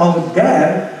are out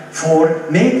there for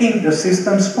making the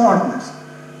system smartness.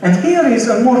 And here is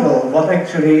a model, what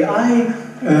actually I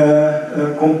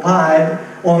compiled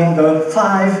on the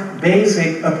 5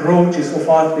 basic approaches of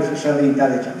artificial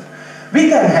intelligence. We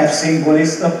can have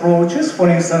symbolist approaches, for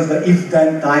instance, the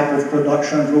if-then type of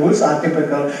production rules are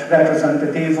typical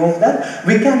representative of that.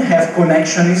 We can have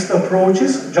connectionist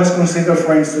approaches, just consider,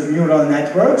 for instance, neural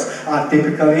networks are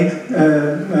typically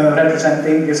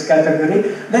representing this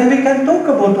category. Then we can talk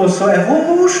about also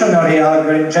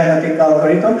evolutionary genetic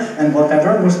algorithm, and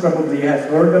whatever, most probably you have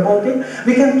heard about it.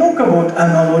 We can talk about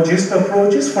analogist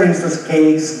approaches, for instance,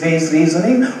 case-based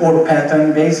reasoning or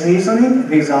pattern-based reasoning.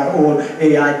 These are all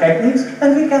AI techniques.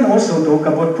 And we can also talk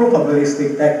about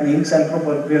probabilistic techniques and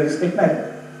probabilistic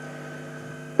methods.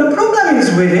 The problem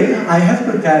is with it, I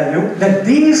have to tell you, that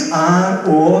these are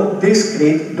all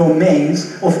discrete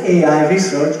domains of AI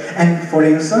research, and for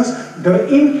instance, the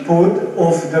input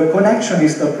of the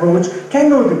connectionist approach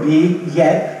cannot be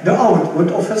yet the output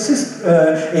of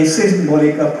a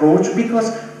symbolic approach,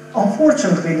 because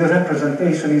unfortunately the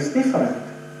representation is different.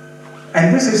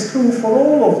 And this is true for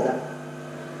all of them.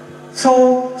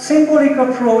 So, symbolic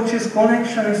approaches,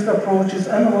 connectionist approaches,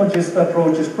 analogist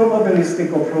approaches,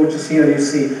 probabilistic approaches, here you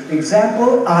see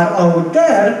examples are out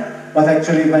there, but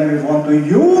actually when we want to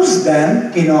use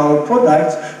them in our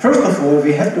products, first of all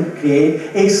we have to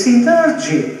create a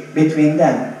synergy between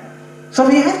them. So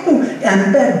we have to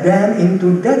embed them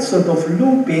into that sort of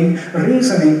looping,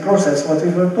 reasoning process what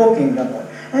we were talking about.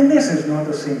 And this is not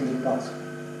a simple task.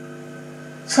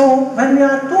 So, when we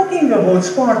are talking about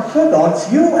smart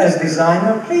products, you as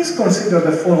designer, please consider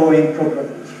the following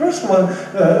properties. First one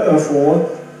of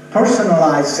all,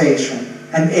 personalization.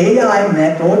 And AI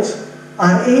methods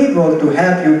are able to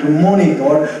help you to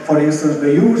monitor, for instance,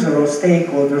 the user or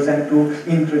stakeholders and to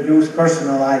introduce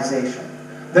personalization.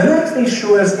 The next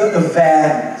issue is the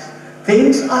awareness.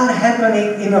 Things are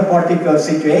happening in a particular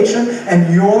situation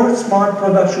and your smart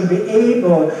product should be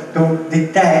able to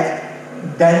detect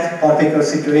that particular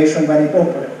situation when it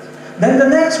operates. Then the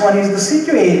next one is the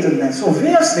situatedness.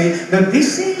 Obviously, the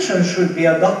decision should be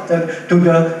adapted to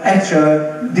the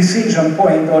actual decision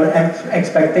point or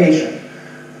expectation.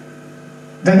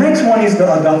 The next one is the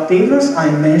adaptiveness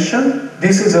I mentioned.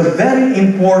 This is a very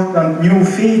important new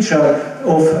feature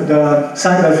of the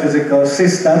cyber-physical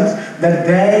systems, that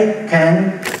they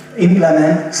can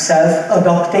implement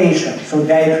self-adaptation. So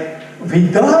they,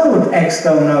 without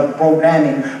external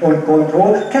programming or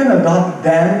control, can adapt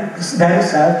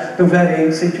themselves to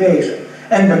varying situations.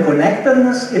 And the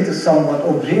connectedness, it is somewhat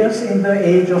obvious in the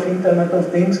age of Internet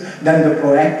of Things. Then the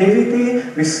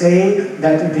proactivity, we say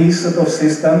that this sort of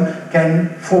system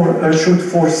should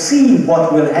foresee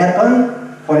what will happen.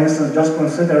 For instance, just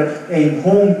consider a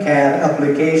home care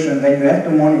application when you have to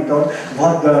monitor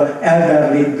what the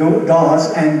elderly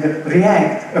does and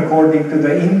react according to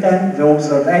the intent, the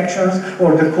observed actions,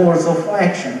 or the course of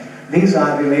action. These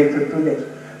are related to this.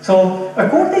 So,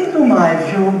 according to my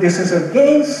view, this is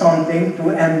again something to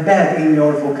embed in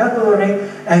your vocabulary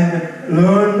and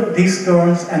learn these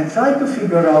terms and try to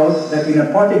figure out that in a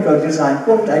particular design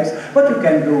context, what you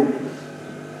can do.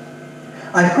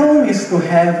 I promise to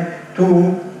have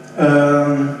two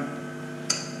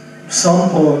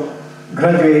sample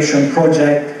graduation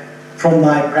project from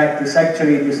my practice.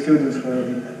 Actually, the students were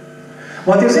with them.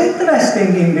 What is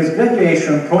interesting in this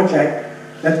graduation project,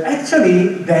 that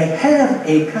actually they have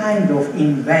a kind of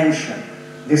invention,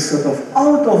 this sort of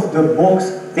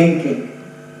out-of-the-box thinking.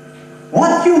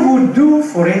 What you would do,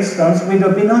 for instance, with a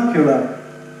binocular?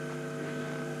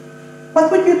 What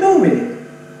would you do with it?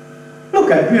 Look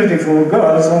at beautiful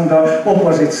girls on the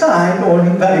opposite side, or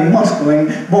very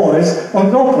masculine boys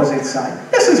on the opposite side.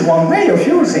 This is one way of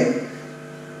using it.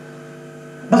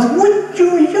 But would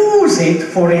you use it,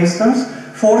 for instance,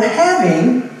 for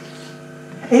having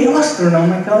an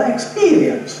astronomical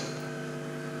experience?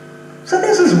 So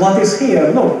this is what is here.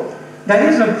 Look, there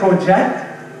is a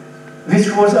project which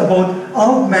was about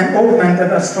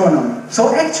augmented astronomy.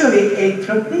 So actually a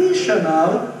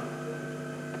traditional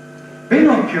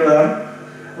binocular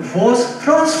was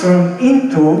transformed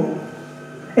into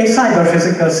a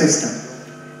cyber-physical system.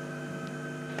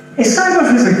 A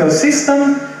cyber-physical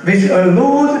system which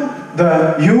allowed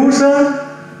the user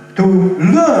to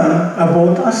learn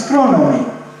about astronomy.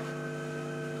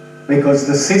 Because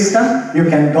the system, you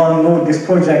can download this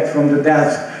project from the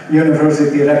Delft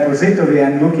University repository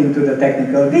and look into the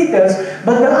technical details,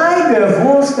 but the idea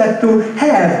was that to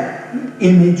have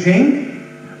imaging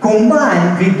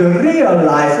combined with the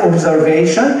real-life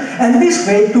observation, and this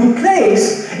way to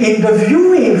place in the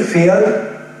viewing field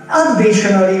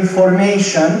additional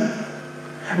information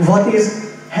what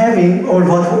is having or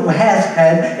what has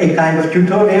had a kind of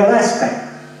tutorial aspect.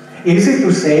 Easy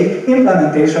to say,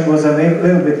 implementation was a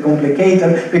little bit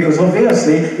complicated because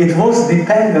obviously it was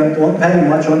dependent very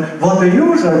much on what the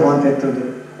user wanted to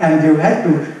do. And you had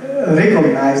to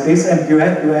recognize this and you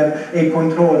had to have a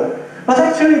controller. But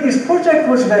actually this project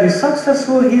was very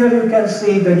successful. Here you can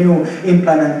see the new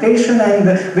implementation, and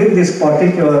with these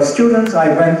particular students I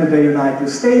went to the United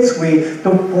States. We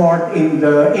took part in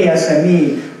the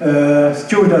ASME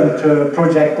student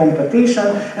project competition,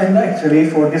 and actually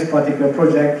for this particular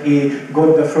project he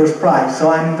got the first prize,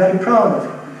 so I'm very proud of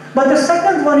it. But the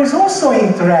second one is also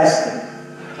interesting.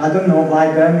 I don't know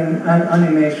why the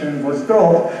animation was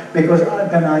dropped, because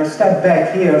then I stepped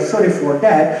back here, sorry for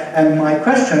that, and my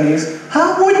question is,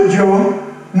 how would you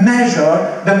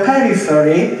measure the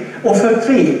periphery of a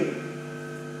tree?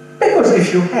 Because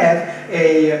if you have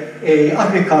a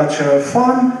agricultural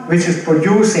farm which is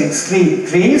producing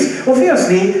trees,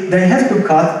 obviously they have to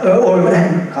cut,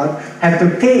 have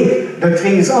to take the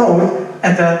trees out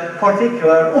at a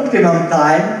particular optimum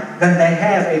time when they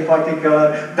have a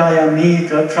particular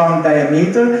diameter, trunk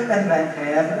diameter,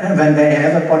 and when they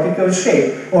have a particular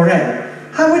shape already.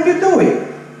 How would you do it?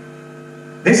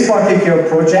 This particular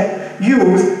project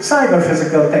used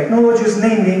cyber-physical technologies,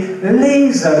 namely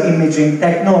laser imaging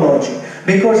technology,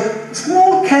 because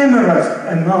small cameras,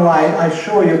 and now I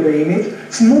show you the image,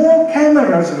 small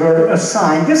cameras were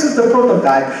assigned. This is the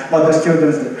prototype, what the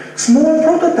students did. Small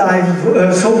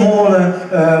prototypes, small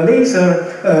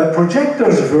laser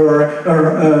projectors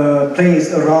were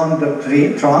placed around the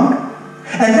tree trunk,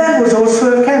 and that was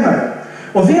also a camera.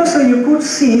 Obviously, you could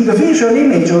see the visual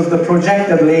image of the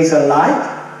projected laser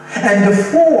light, and the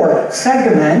 4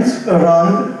 segments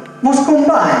around was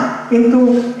combined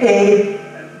into a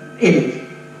image.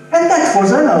 And that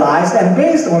was analyzed, and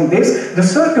based on this, the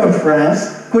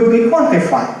circumference could be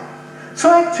quantified.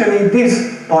 So actually,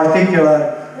 this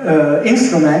particular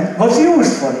instrument was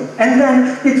used for it, and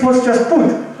then it was just put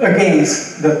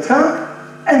against the trunk,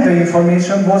 and the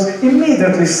information was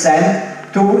immediately sent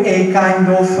to a kind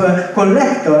of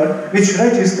collector which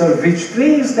registers which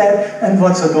tree is that and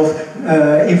what sort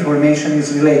of information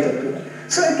is related to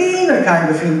it. So again, a kind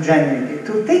of ingenuity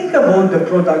to think about the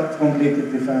product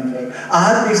completely differently.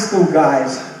 Are these 2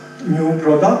 guys new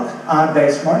products? Are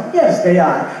they smart? Yes, they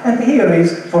are. And here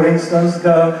is, for instance,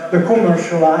 the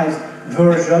commercialized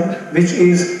version, which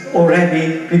is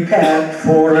already prepared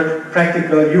for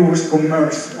practical use,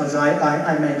 commerce, as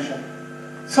I mentioned.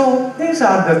 So these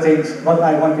are the things what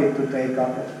I wanted to take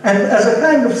up. And as a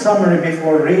kind of summary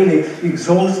before really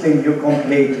exhausting you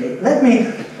completely, let me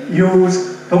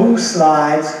use 2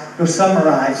 slides to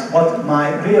summarize what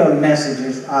my real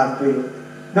messages are to you.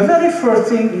 The very first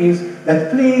thing is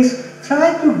that please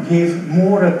try to give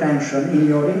more attention in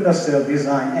your industrial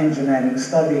design engineering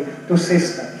study to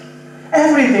systems.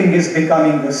 Everything is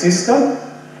becoming a system,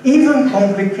 even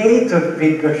complicated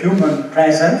with the human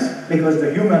presence, because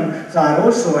the humans are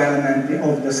also element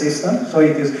of the system, so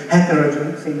it is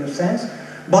heterogeneous in a sense.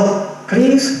 But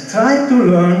please try to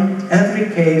learn every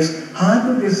case how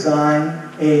to design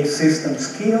a system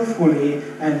skillfully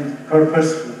and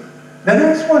purposefully. The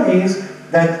next one is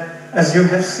that, as you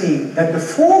have seen, that the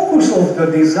focus of the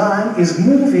design is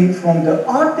moving from the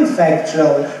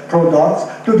artifactual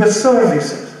products to the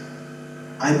services.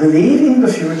 I believe in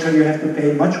the future you have to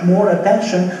pay much more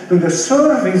attention to the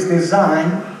service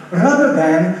design rather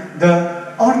than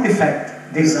the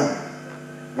artifact design.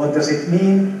 What does it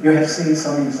mean? You have seen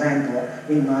some example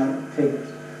in my figures.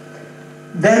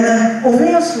 Then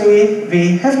obviously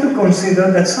we have to consider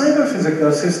that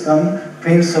cyber-physical system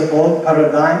principle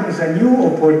paradigm is a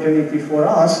new opportunity for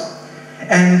us,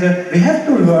 and we have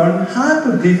to learn how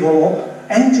to develop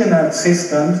engineered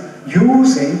systems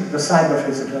using the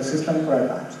cyber-physical system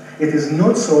paradigms. It is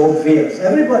not so obvious.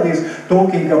 Everybody is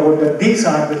talking about that these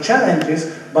are the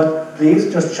challenges, but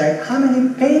please just check how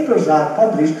many papers are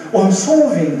published on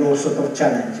solving those sort of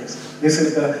challenges. This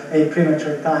is a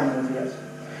premature time, obviously.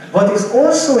 What is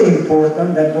also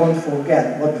important, that don't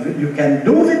forget, what you can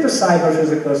do with the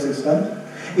cyber-physical system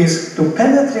is to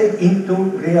penetrate into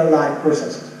real-life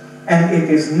processes. And it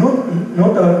is not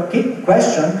a key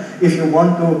question if you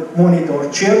want to monitor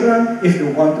children, if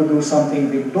you want to do something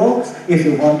with dogs, if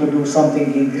you want to do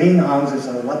something in greenhouses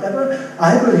or whatever.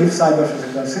 I believe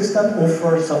cyber-physical system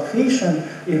offers sufficient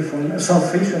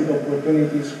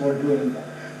opportunities for doing that.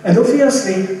 And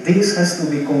obviously, this has to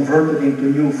be converted into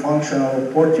new functional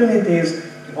opportunities,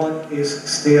 what is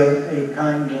still a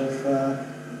kind of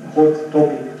hot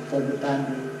topic for the time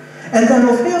being. And then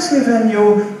obviously when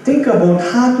you think about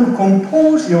how to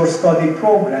compose your study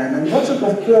program and what sort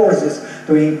of courses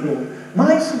to include,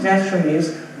 my suggestion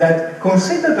is that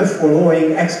consider the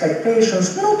following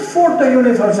expectations, not for the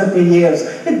university years,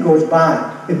 it goes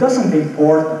by, it doesn't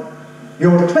important.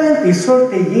 You're 20,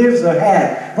 30 years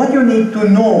ahead, what you need to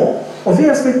know.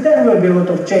 Obviously there will be a lot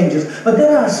of changes, but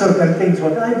there are certain things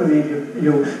what I believe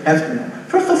you have to know.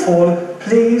 First of all,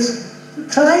 please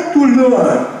try to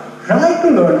learn. Try to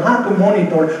learn how to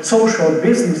monitor social,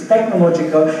 business,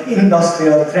 technological,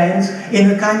 industrial trends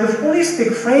in a kind of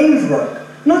holistic framework.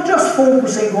 Not just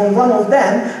focusing on one of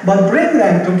them, but bring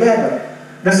them together.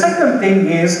 The second thing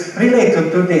is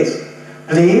related to this.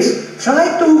 Please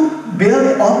try to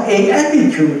build up an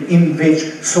attitude in which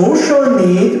social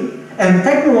need and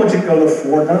technological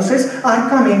affordances are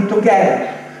coming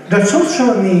together. The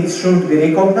social needs should be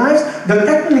recognized, the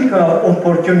technical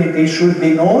opportunity should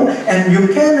be known, and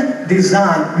you can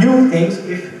design new things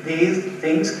if these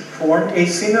things form a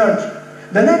synergy.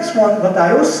 The next one, what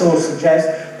I also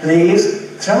suggest,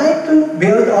 please try to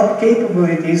build up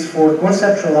capabilities for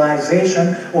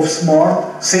conceptualization of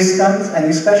smart systems and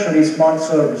especially smart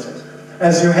services.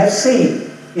 As you have seen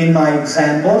in my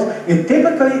examples, it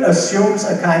typically assumes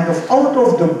a kind of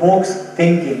out-of-the-box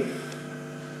thinking.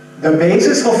 The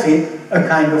basis of it, a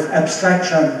kind of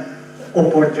abstraction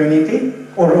opportunity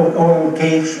or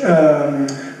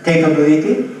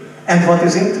capability. And what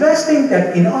is interesting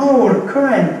that in our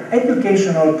current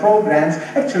educational programs,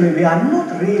 actually we are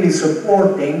not really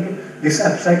supporting this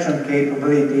abstraction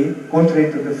capability,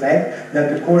 contrary to the fact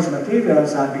that the course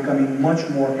materials are becoming much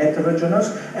more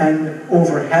heterogeneous and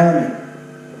overwhelming.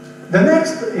 The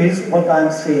next is what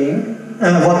I'm saying,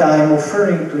 what I'm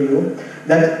offering to you,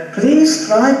 that please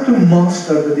try to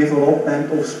master the development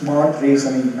of smart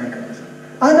reasoning mechanism.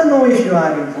 I don't know if you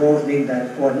are involved in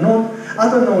that or not.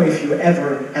 I don't know if you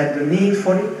ever had the need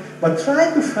for it, but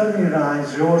try to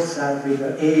familiarize yourself with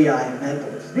the AI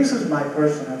methods. This is my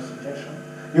personal suggestion.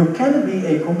 You can be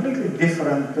a completely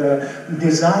different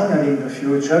designer in the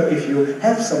future if you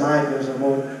have some ideas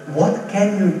about what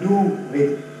can you do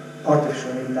with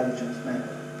artificial intelligence method.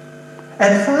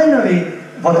 And finally,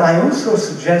 what I also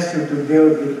suggest you to deal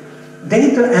with,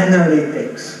 data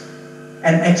analytics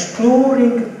and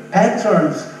exploring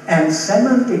patterns and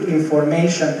semantic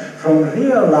information from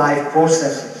real-life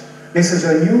processes. This is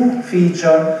a new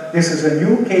feature, this is a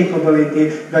new capability,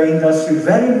 the industry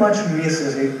very much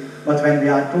misses it, but when we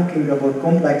are talking about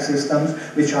complex systems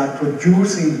which are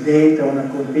producing data on a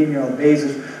continual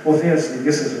basis, obviously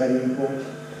this is very important.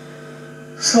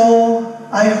 So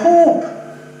I hope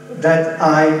that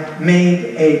I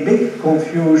made a big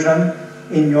confusion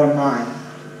in your mind.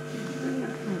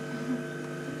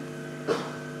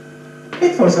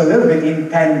 It was a little bit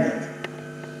intended,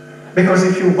 because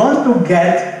if you want to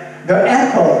get the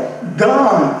apple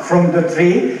down from the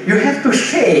tree, you have to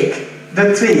shake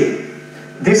the tree.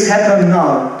 This happened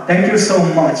now. Thank you so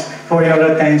much for your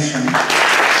attention.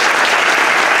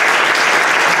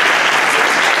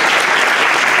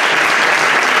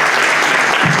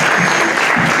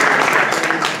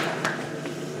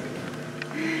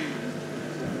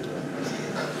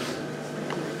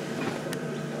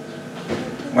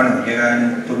 Bueno, llega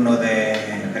el turno de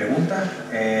preguntas.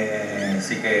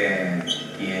 Así que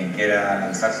quien quiera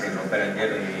lanzarse y romper el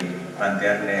hielo y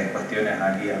plantearle cuestiones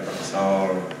aquí al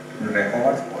profesor Imre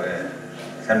Horvath, pues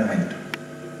sea el momento.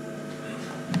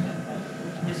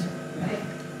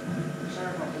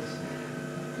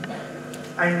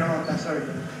 I know, sorry.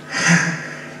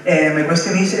 My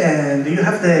question is, do you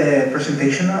have the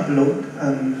presentation upload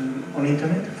on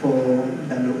internet for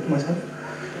download myself?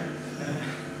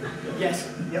 Yes.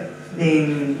 Yep.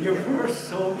 You were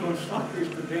so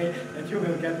constructive today that you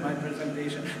will get my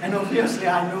presentation, and obviously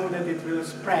I know that it will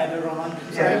spread around,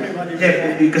 so everybody will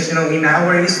get. Because in an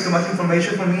hour it is too much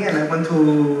information for me, and I want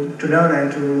to learn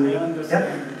and to. I understand.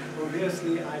 Yeah.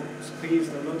 Obviously, I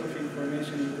squeezed a lot of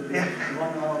information into this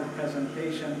 1 hour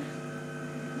presentation.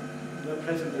 The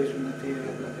presentation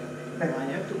material that I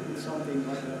have to put something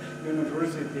what the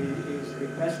university is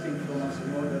requesting from us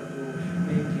in order to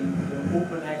making the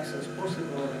open access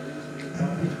possible.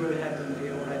 It will happen, we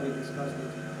already discussed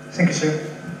it. Thank you, sir.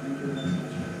 Thank you very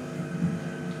much.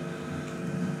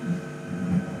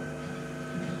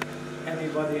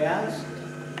 Anybody else?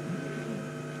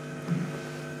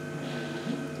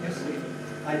 Yes,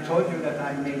 I told you that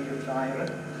I made you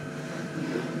tired.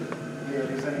 Here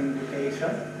is an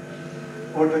indication.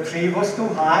 Or the tree was too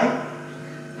high.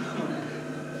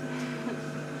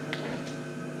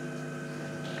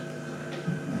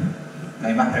 ¿No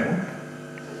hay más preguntas?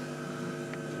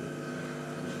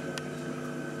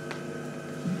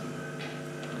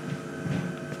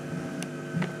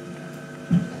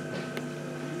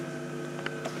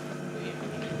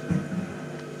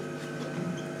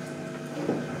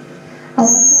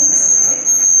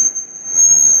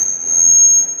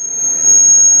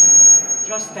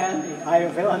 Just stand it. I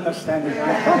will understand it.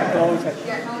 I come closer.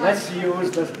 Let's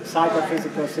use the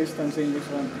ciber-physical systems in this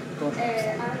one context.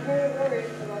 I'm very worried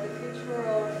about the future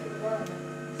of environment.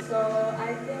 So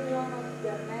I think one of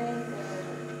the main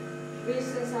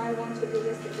reasons I want to do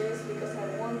this degree is because I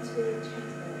want to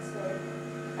change that. So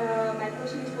my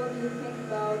question is, what do you think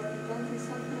about inventing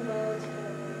something about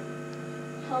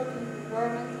helping the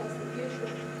environment as the future?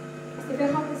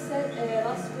 Stephen Hawking said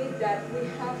last week that we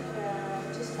have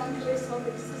just centuries of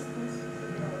existence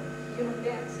of human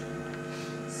beings.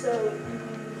 So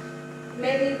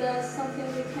maybe there's something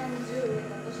we can do in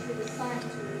industry design to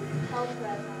help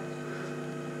that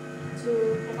and to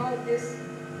promote this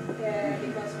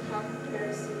because we have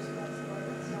very serious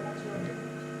responsibility. So much work.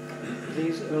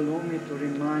 Please allow me to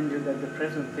remind you that the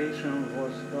presentation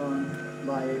was done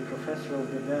by a professor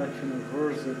of the Delft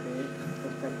University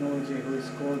of Technology who is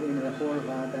called Imre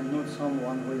Horvath, and not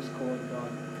someone who is called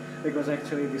God. Because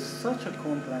actually it is such a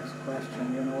complex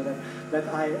question, you know, that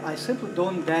I simply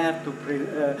don't dare to,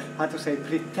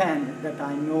 pretend that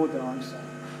I know the answer.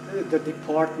 The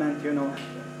department, you know,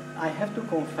 I have to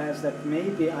confess that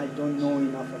maybe I don't know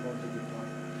enough about the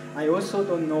department. I also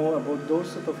don't know about those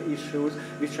sort of issues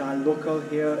which are local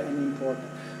here and important.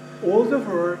 All the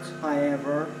words,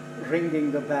 however,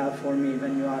 ringing the bell for me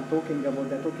when you are talking about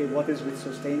that, okay, what is with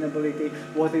sustainability,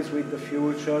 what is with the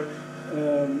future,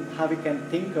 how we can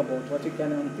think about what we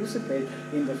can anticipate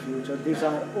in the future. These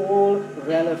are all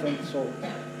relevant thoughts.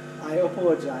 I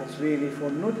apologize really for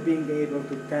not being able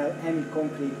to tell any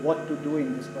concrete what to do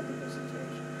in this particular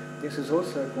situation. This is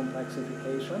also a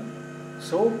complexification.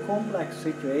 So complex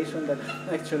situation that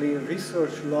actually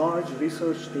large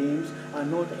research teams are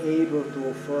not able to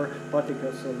offer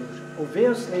particular solution.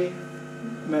 Obviously,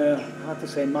 how to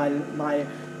say,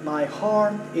 my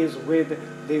heart is with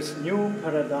this new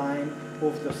paradigm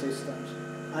of the systems.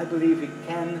 I believe it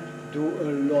can do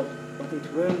a lot, but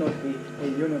it will not be a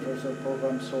universal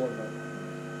problem solver.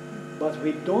 But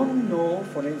we don't know,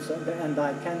 for instance, and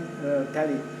I can tell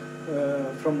it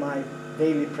from my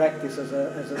daily practice as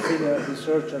a senior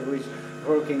researcher who is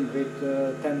working with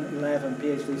 10, 11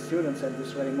 PhD students at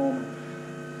this very moment.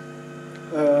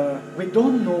 We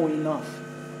don't know enough,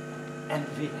 and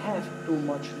we have too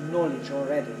much knowledge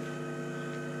already.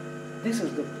 This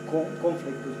is the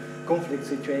conflict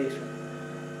situation.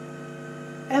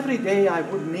 Every day I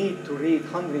would need to read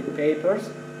 100 papers.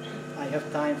 I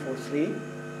have time for 3.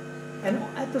 And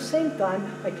at the same time,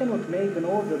 I cannot make an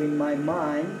order in my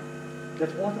mind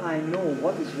that what I know,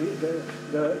 what is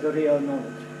the real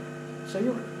knowledge. So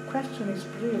your question is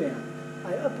brilliant.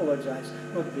 I apologize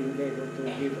not being able to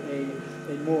give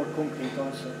a more concrete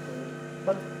answer to it.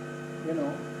 But, you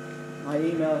know, my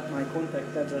email, my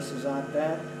contact addresses are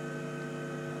there.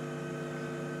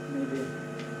 Maybe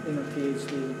in a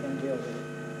PhD we can deal with it.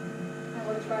 I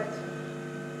will try to.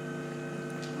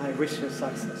 I wish you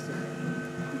success.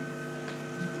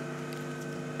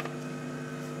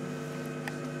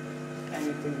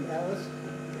 Anything else?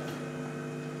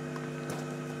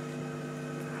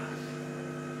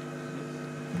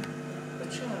 The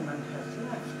chairman has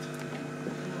left.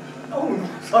 Oh, no,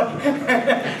 sorry.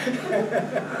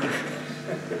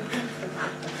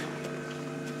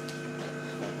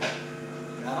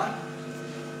 Nada,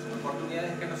 son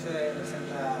oportunidades que no se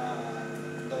presentan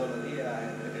todos los días,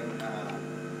 tener una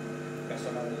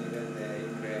persona del nivel de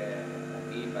Imre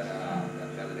aquí para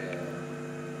plantearle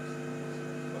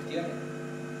cuestiones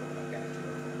como las que han hecho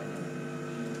los compañeros.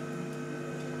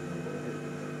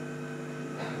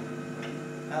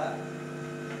 Nada.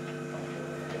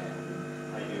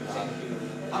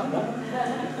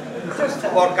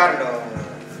 Por Carlos.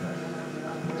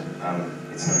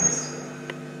 It's nice.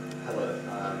 Hello.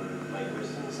 My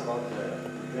question is about the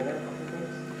Internet of the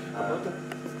Things.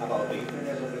 About the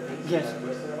Internet of the Things. Yes. My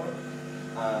question about.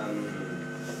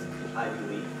 I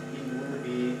believe it will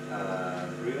be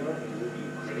brilliant. It will be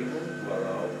incredible to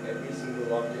allow every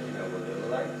single object in our daily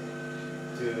life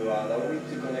to allow it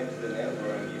to connect to the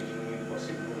network and giving new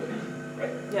possibilities,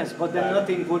 right? Yes, but then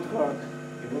nothing would work.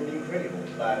 It would be incredible,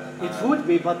 but It would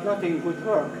be, but nothing would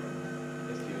work.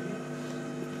 excuse me.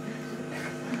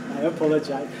 I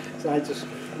apologize. So I just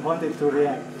wanted to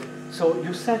react. So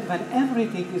you said when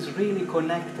everything is really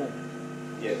connected,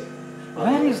 Yes.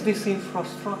 where is this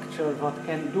infrastructure that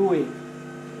can do it?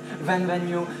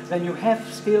 When you have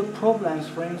still problems,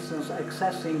 for instance,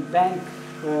 accessing bank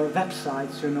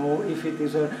websites, you know, if it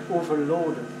is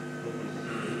overloaded.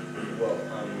 Well,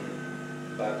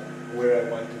 but where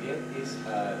I want to get is,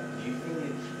 do you think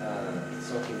it's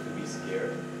something to be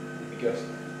scared? Because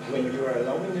when you are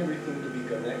allowing everything to be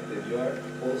connected, you are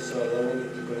also allowing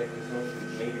it to connect to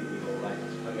something maybe we don't like,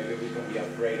 and maybe we can be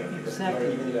afraid of.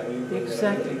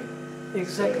 Exactly.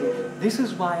 Exactly. So, this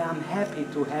is why I'm happy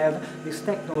to have these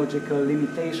technological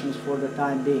limitations for the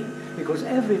time being. Because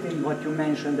everything what you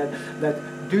mentioned, that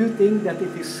do you think that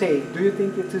it is safe? Do you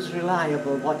think it is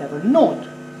reliable? Whatever. Not.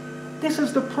 This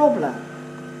is the problem.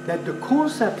 That the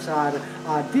concepts are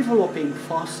developing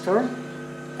faster,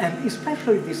 and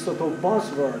especially these sort of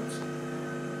buzzwords.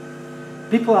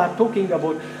 People are talking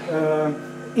about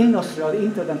industrial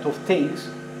Internet of Things.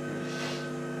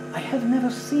 I have never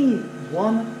seen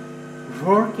one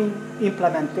working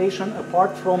implementation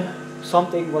apart from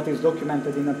something what is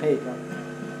documented in a paper.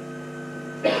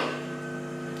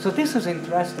 So this is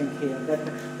interesting here,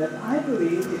 that I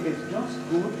believe it is just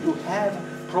good to have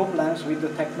problems with the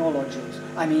technologies.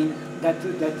 I mean, that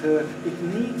it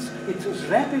is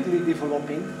rapidly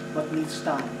developing, but needs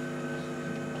time.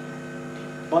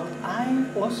 But I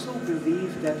also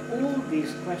believe that all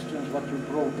these questions, what you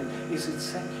brought, is it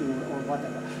secure or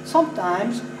whatever.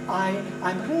 Sometimes I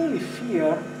really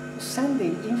fear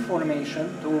sending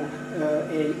information to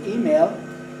an email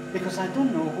because I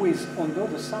don't know who is on the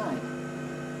other side.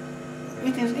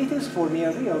 It is for me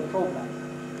a real problem.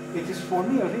 It is for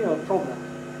me a real problem.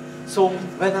 So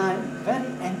when I'm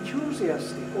very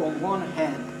enthusiastic on one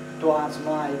hand towards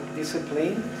my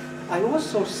discipline, I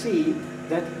also see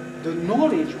that the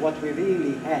knowledge what we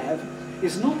really have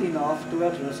is not enough to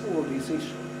address all these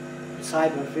issues.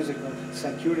 cyber-physical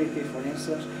security, for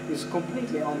instance, is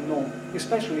completely unknown,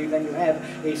 especially when you have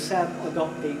a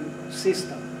self-adapting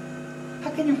system.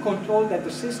 How can you control that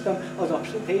the system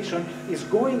adaptation is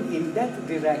going in that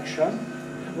direction,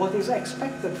 what is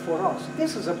expected for us?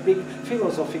 This is a big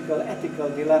philosophical, ethical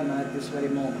dilemma at this very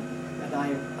moment. And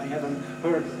I haven't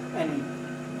heard any,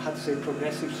 how to say,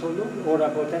 progressive solution, or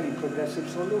about any progressive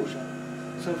solution.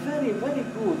 So very, very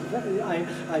good.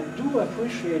 I do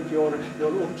appreciate your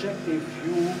objective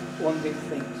view on these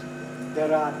things.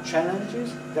 There are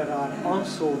challenges, there are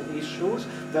unsolved issues,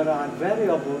 there are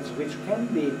variables which can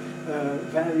be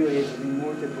evaluated in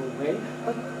multiple ways,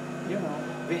 but you know,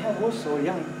 we have also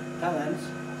young talents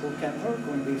who can work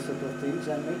on these sort of things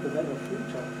and make a better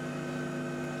future.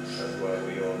 That's why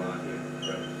we all are here,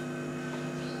 right?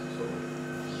 So,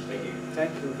 thank you.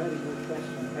 Thank you, very good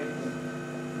question, thank you.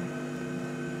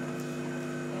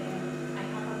 I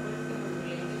have a question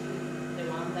related to the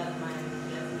one that my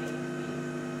classmate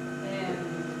did.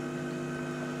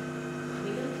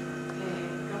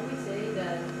 Can we say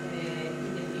that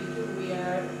in the future we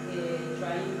are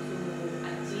trying to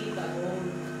achieve a goal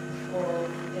of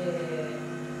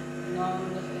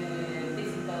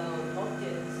non-physical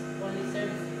objects, only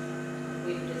services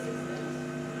with the systems?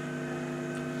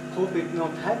 Hope it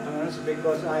not happens,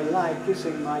 because I like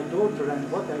kissing my daughter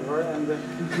and whatever, and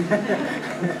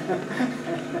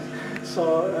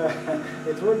so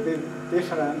it would be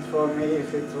different for me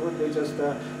if it would be just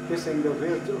kissing the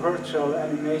virtual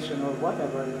animation or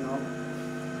whatever, you know.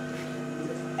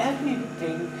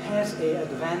 Everything has an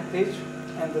advantage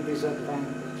and a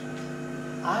disadvantage.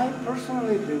 I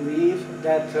personally believe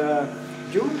that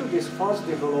due to this fast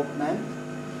development,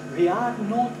 we are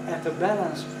not at a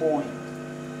balance point.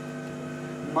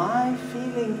 My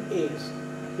feeling is,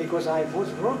 because I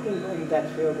was working in that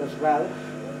field as well,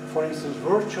 for instance,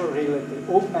 virtual reality,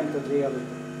 augmented reality,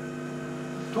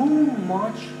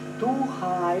 too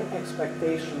high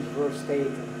expectations were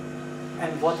stated.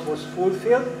 And what was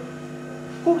fulfilled?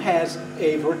 Who has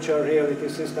a virtual reality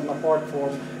system apart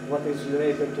from what is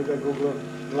related to the Google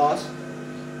Glass?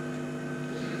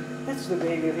 That's the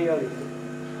daily reality.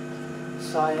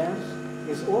 Science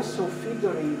is also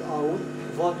figuring out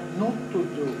what not to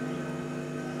do.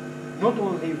 Not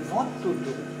only what to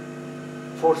do.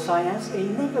 For science, a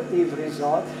negative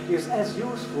result is as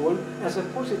useful as a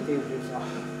positive result.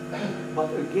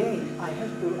 But again,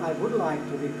 I would like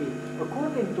to repeat,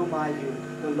 according to my view,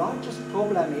 the largest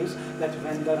problem is that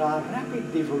when there are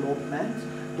rapid developments,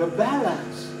 the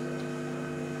balance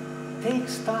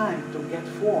takes time to get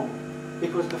formed,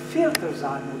 because the filters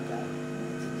are not there.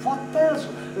 What tells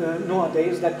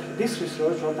nowadays that this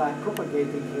research, what I'm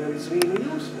propagating here, is really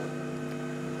useful?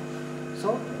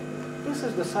 So, this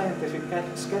is the scientific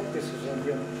skepticism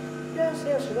here. Yes,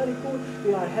 very good,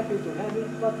 we are happy to have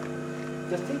it, but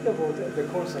just think about the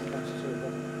consequences of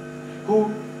that.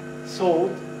 Who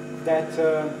thought that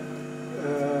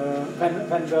when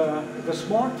the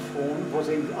smartphone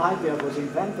idea was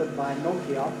invented by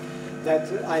Nokia,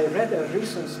 that I read a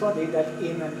recent study that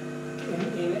in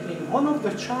one of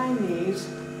the Chinese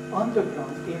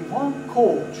underground, in one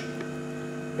coach,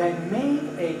 they made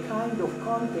a kind of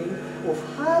counting of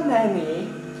how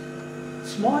many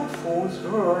smartphones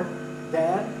were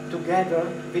there together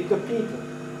with the people.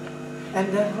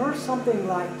 And there were something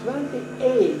like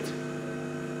 28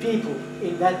 people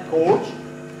in that coach,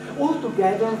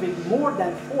 altogether with more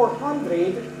than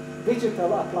 400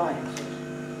 digital appliances.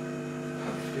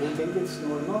 Do you think it's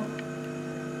normal?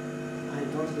 I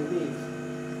don't believe.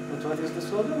 But what is the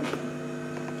solution?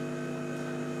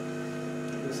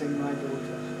 Using my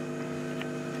daughter.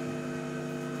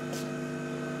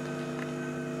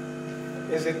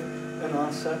 Is it an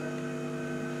answer?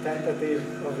 Tentative,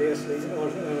 obviously, or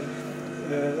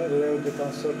a little bit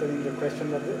uncertain in the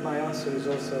question, but my answer is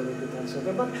also a little bit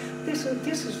uncertain. But this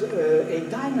is a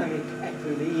dynamic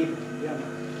equilibrium.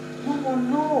 No one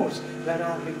knows where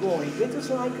are we going. It is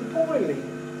like boiling.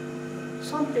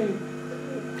 Something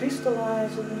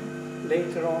crystallizing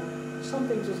later on,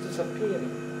 something just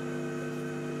disappearing.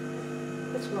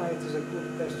 That's why it is a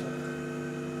good question.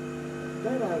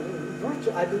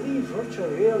 I believe virtual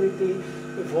reality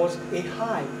was a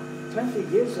hype 20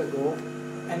 years ago,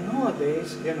 and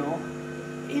nowadays, you know,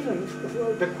 even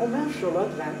the commercial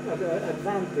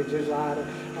advantages are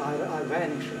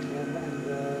vanishing and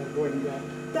going down.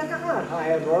 There are,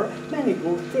 however, many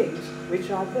good things which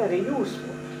are very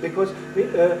useful, because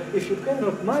if you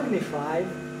cannot magnify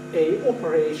a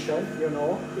operation, you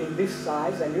know, in this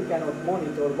size, and you cannot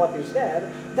monitor what is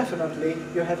there, definitely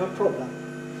you have a problem.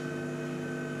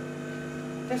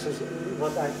 This is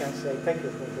what I can say. Thank you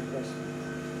for the question.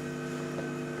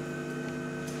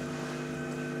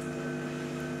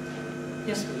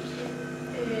 Yes, please.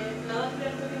 Now that we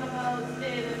are talking about the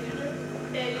future,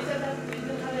 you said that you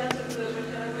didn't have the answer to the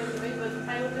question I'm going to make, but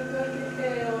I would like to ask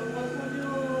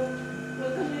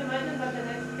what can you imagine that the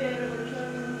next revolution,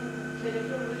 the next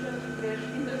revolution, the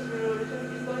industrial revolution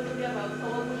is going to be about? Or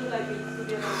what would you like it to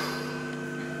be about?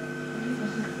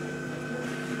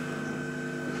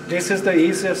 This is the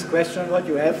easiest question what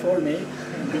you have for me.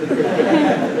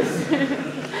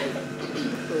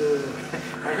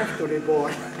 I have to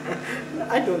reborn.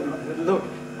 I don't know. Look,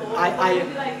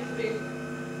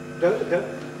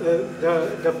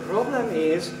 the problem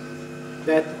is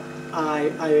that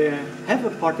I have a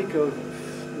particular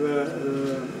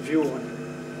view on it.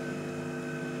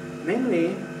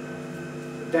 Namely,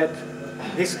 that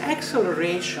this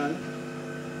acceleration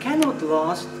cannot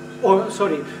last,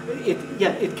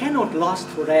 it cannot last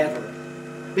forever.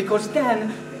 Because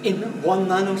then, in 1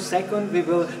 nanosecond, we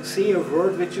will see a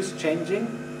world which is changing.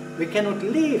 We cannot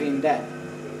live in that.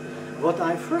 What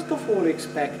I'm first of all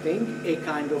expecting, a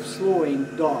kind of slowing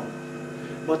down.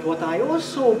 But what I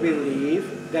also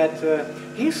believe that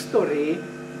history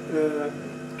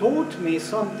taught me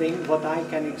something what I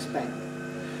can expect.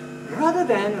 Rather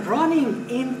than running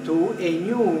into a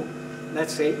new,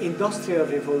 let's say, industrial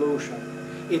revolution,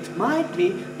 it might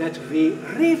be that we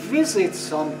revisit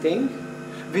something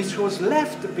which was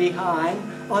left behind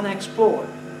unexplored,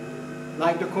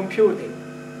 like the computing.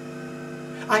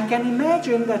 I can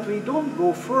imagine that we don't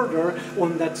go further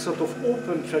on that sort of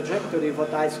open trajectory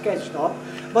what I sketched up,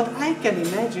 but I can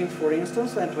imagine, for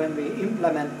instance, that when we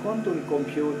implement quantum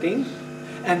computing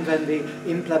and when we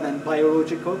implement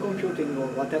biological computing or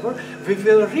whatever, we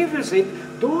will revisit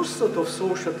those sort of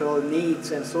societal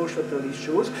needs and societal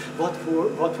issues what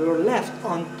were left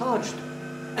untouched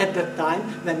at the time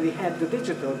when we had the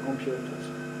digital computers.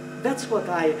 That's what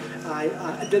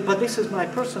but this is my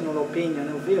personal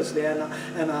opinion, obviously,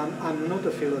 and I'm not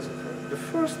a philosopher. The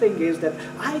first thing is that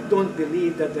I don't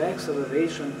believe that the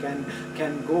acceleration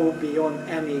can go beyond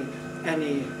any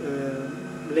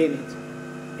limit.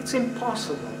 It's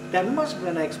impossible. There must be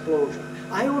an explosion.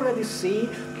 I already see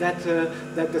that the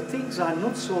things are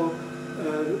not so,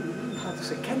 how to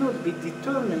say, cannot be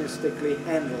deterministically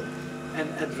handled and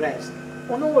addressed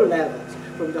on all levels,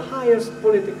 from the highest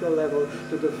political level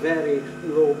to the very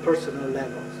low personal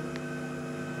levels.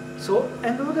 So,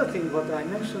 and the other thing what I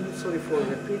mentioned, sorry for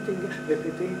repeating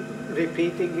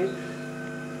it,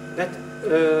 that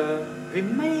we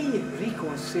may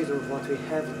reconsider what we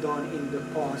have done in the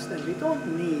past, and we don't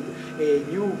need a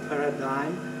new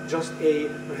paradigm, just a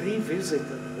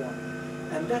revisited one.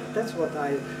 And that's what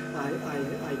I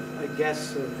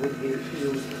guess would be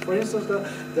used. For instance,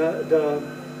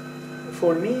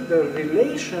 for me, the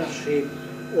relationship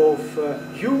of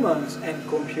humans and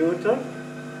computer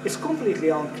is completely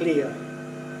unclear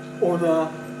on a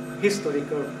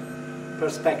historical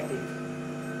perspective.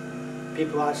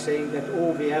 People are saying that,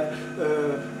 oh, we have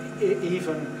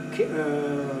even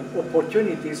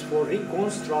opportunities for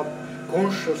reconstruct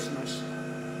consciousness.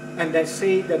 And they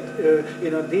say that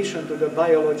in addition to the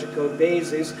biological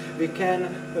basis, we can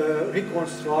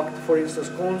reconstruct, for instance,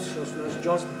 consciousness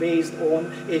just based on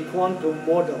a quantum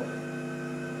model.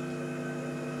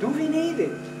 Do we need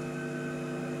it?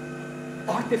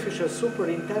 Artificial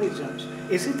superintelligence,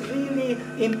 is it really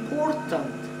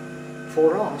important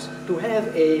for us to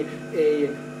have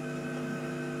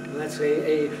let's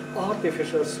say, a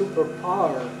artificial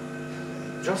superpower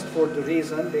just for the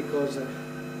reason because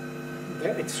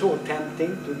it's so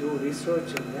tempting to do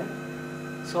research in that?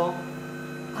 So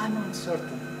I'm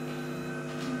uncertain.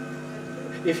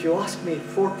 If you ask me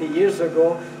 40 years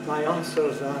ago, my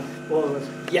answers are always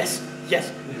yes,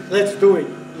 yes, let's do it,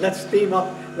 let's team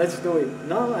up, let's do it.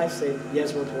 Now I say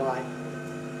yes, but why?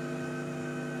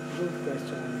 Good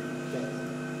question.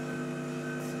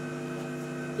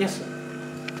 Yes, sir.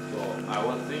 So I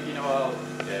was thinking about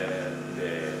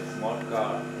the smart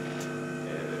car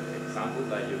example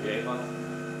that you gave us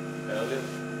earlier,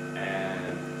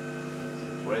 and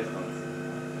for instance,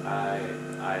 I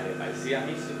see an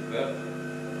issue there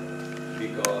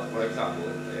because, for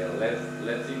example,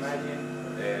 let's imagine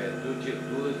two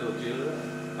little children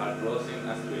are crossing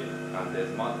a street, and the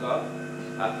smart car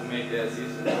has to make a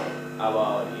decision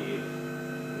about if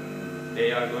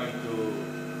they are going to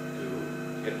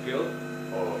get killed,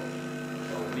 or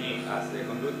me as the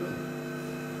conductor,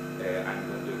 I'm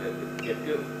going to get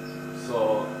killed. So,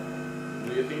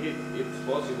 do you think it's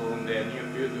possible in the near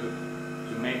future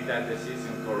to make that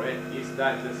decision correct? Is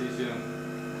that decision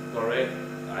correct?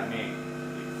 I mean,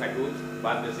 it's a good,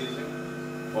 bad decision,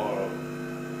 or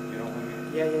you know what I mean?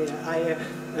 Yeah.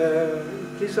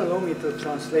 please allow me to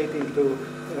translate into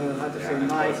how to say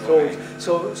my thoughts.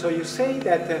 So you say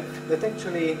that that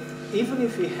actually, even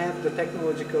if we have the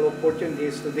technological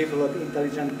opportunities to develop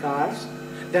intelligent cars,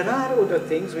 there are other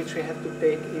things which we have to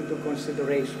take into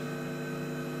consideration.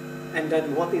 And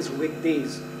then what is with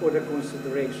these other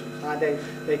considerations? How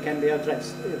they can be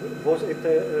addressed? Was it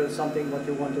something what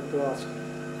you wanted to ask?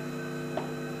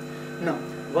 No.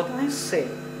 What I say,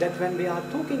 that when we are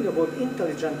talking about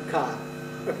intelligent car,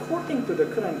 according to the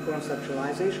current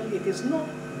conceptualization, it is not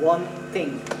one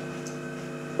thing.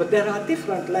 But there are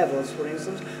different levels, for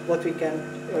instance, what we can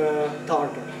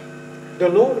target. The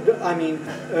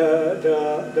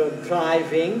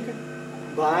driving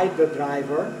by the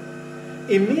driver,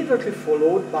 immediately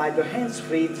followed by the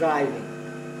hands-free driving,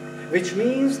 which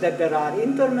means that there are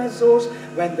intermezzos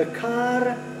when the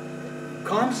car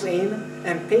comes in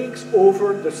and takes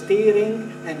over the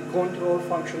steering and control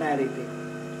functionality.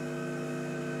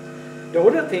 The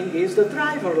other thing is the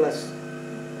driverless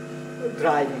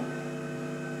driving,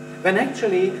 when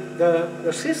actually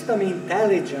the system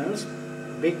intelligence,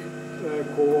 big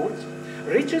quotes,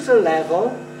 reaches a level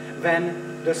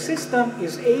when the system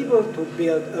is able to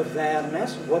build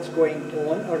awareness, what's going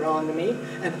on around me,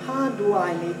 and how do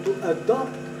I need to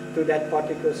adapt to that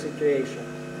particular situation.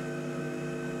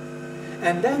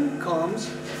 And then comes,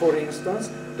 for instance,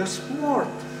 the smart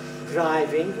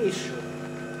driving issue,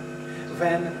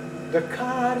 when the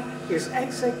car is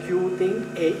executing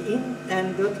an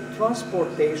intended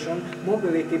transportation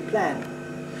mobility plan,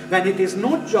 when it is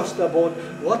not just about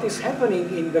what is happening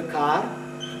in the car,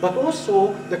 but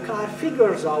also the car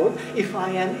figures out, if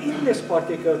I am in this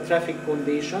particular traffic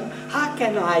condition, how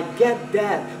can I get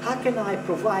there? How can I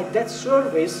provide that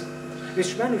service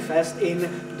which manifests in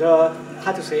the,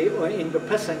 how to say, in the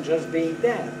passengers being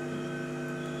there?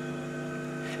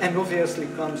 And obviously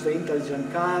comes the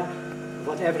intelligent car,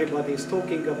 what everybody is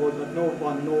talking about, but no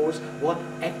one knows what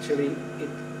actually it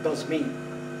does mean.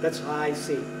 That's how I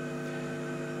see.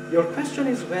 Your question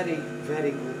is very,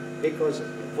 very good, because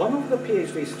one of the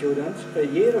PhD students a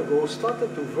year ago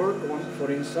started to work on, for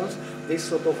instance, this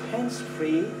sort of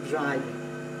hands-free driving.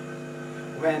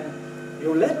 When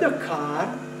you let the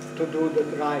car to do the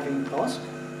driving task,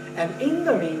 and in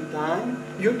the meantime,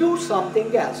 you do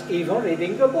something else, even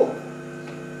reading a book.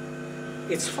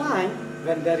 It's fine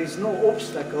when there is no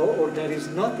obstacle or there is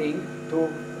nothing to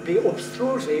be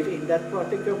obtrusive in that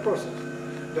particular process.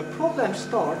 The problem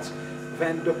starts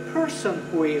when the person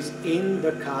who is in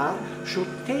the car should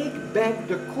take back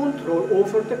the control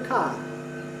over the car.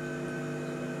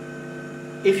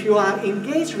 If you are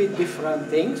engaged with different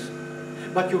things,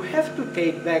 but you have to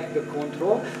take back the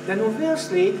control, then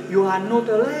obviously you are not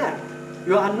alert,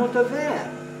 you are not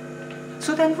aware.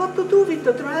 So then what to do with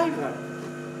the driver?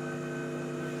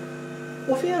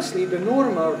 Obviously the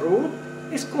normal route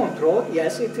is control,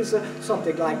 yes, it is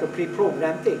something like a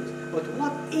pre-programmed thing. But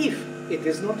what if it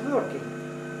is not working?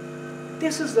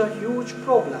 This is the huge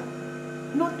problem.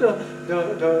 Not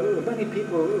the many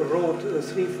people wrote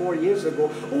 3-4 years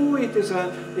ago, oh, it is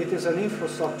an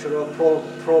infrastructural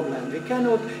problem. We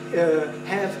cannot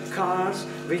have cars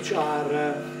which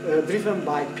are driven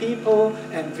by people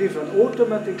and driven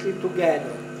automatically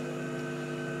together.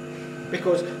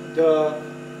 Because the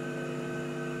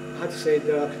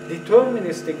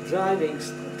deterministic driving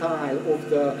style of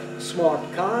the smart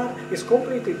car is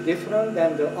completely different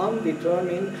than the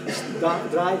undetermined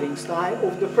driving style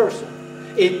of the person.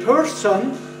 A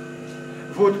person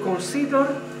would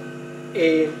consider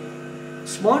a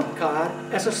smart car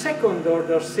as a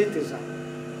second-order citizen.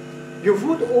 You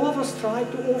would always try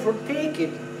to overtake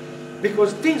it,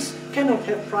 because this cannot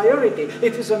have priority.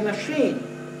 It is a machine.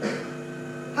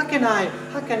 How can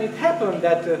it happen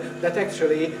that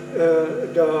actually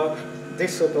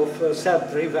this sort of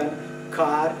self-driven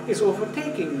car is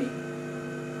overtaking me?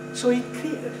 So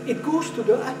it goes to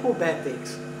the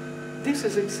acrobatics. This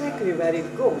is exactly where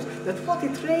it goes. That what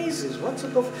it raises, what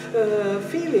sort of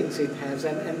feelings it has,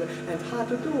 and how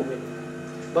to do it.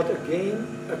 But again,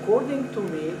 according to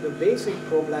me, the basic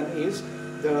problem is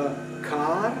the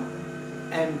car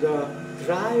and the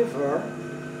driver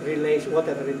relation,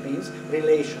 whatever it means,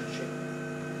 relationship.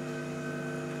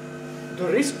 The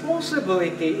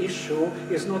responsibility issue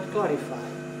is not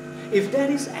clarified. If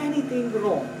there is anything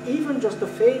wrong, even just a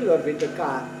failure with the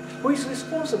car, who is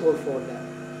responsible for that?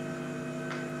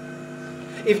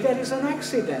 If there is an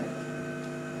accident,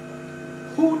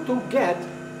 who to get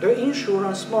the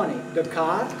insurance money, the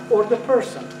car or the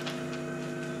person?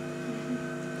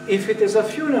 If it is a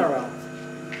funeral,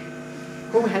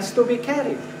 who has to be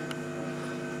carried?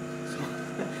 So,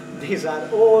 these are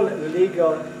all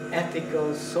legal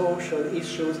ethical, social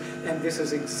issues, and this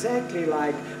is exactly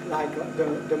like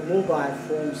the mobile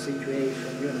phone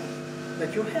situation, you know.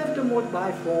 That you have the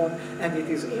mobile phone and it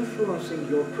is influencing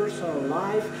your personal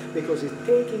life because it's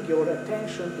taking your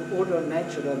attention to other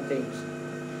natural things.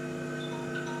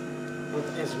 But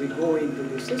as we go into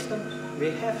the system,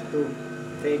 we have to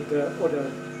take the other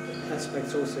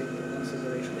aspects also into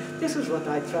consideration. This is what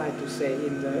I try to say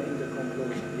in the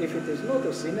conclusion. If it is not a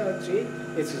synergy,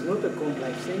 it is not a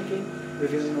complex thinking, we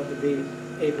will not be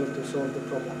able to solve the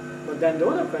problem. But then the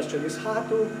other question is how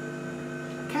to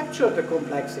capture the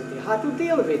complexity, how to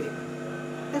deal with it.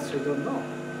 That's we don't know.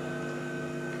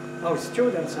 Our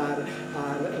students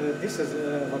this is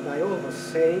what I always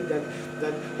say,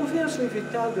 that obviously we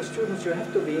tell the students you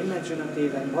have to be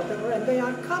imaginative and whatever, and they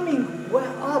are coming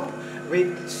well up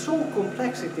with so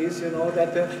complexities, you know,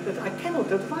 that I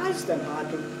cannot advise them how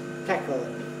to tackle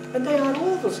it. And they are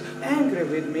always angry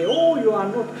with me. Oh, you are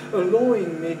not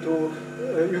allowing me to,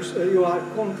 you are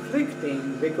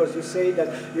conflicting because you say that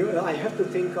I have to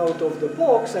think out of the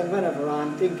box, and whenever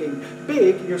I'm thinking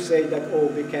big, you say that, oh,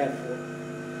 be careful.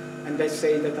 And they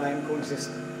say that I am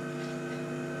consistent.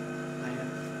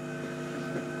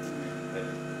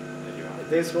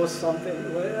 This was something,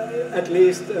 at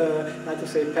least, how to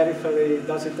say, peripherally,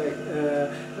 does it,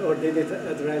 or did it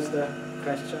address the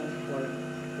question, or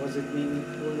was it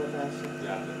meaningful what I said?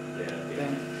 Yeah.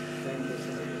 Thank you,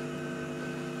 sir.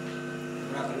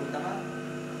 ¿Una pregunta más?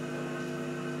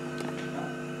 ¿No?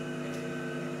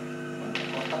 Bueno,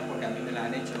 cortas porque a mí me la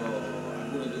han hecho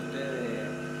algunos de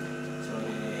ustedes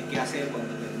sobre qué hacer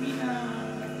cuando termina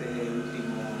este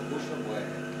último curso. Pues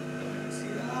la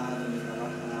universidad donde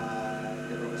trabaja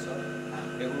este profesor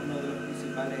es uno de los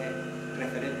principales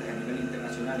referentes a nivel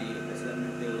internacional y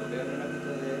especialmente europeo en el ámbito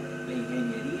de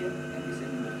ingeniería en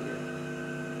diseño industrial.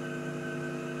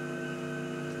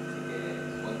 Así que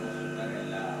pueden consultar en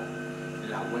la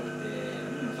web de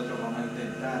nosotros. Vamos a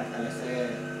intentar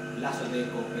establecer lazos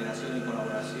de cooperación y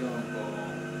colaboración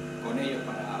con ellos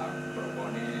para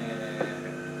proponer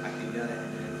actividades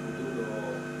en el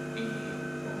futuro y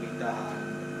con vistas a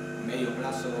medio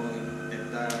plazo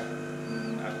intentar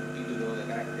algún título de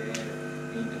carácter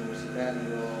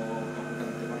interuniversitario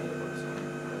conjuntamente con ellos, porque son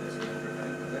un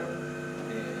referente. Pero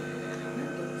en el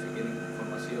momento, si quieren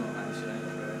información adicional y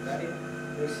complementaria,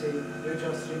 You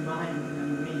just remind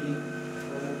me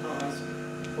for the task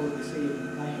for this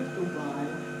evening. I have to buy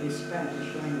a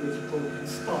Spanish language book and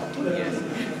start learning.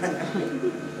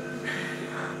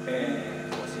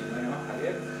 Pues si no hay más,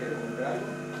 Javier, ¿quieres comprar algo?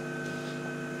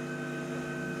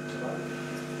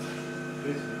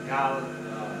 Please recall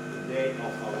the date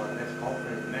of our next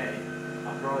conference in May.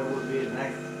 Probably will be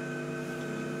next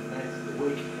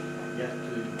week. Just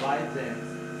to invite them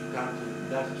to come to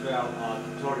industrial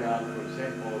tutorial, for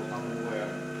example, somewhere.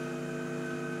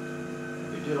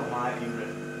 If you don't mind, Imre.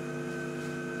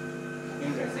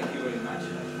 Thank you very much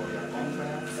for your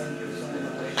conference. Thank you so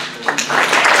much.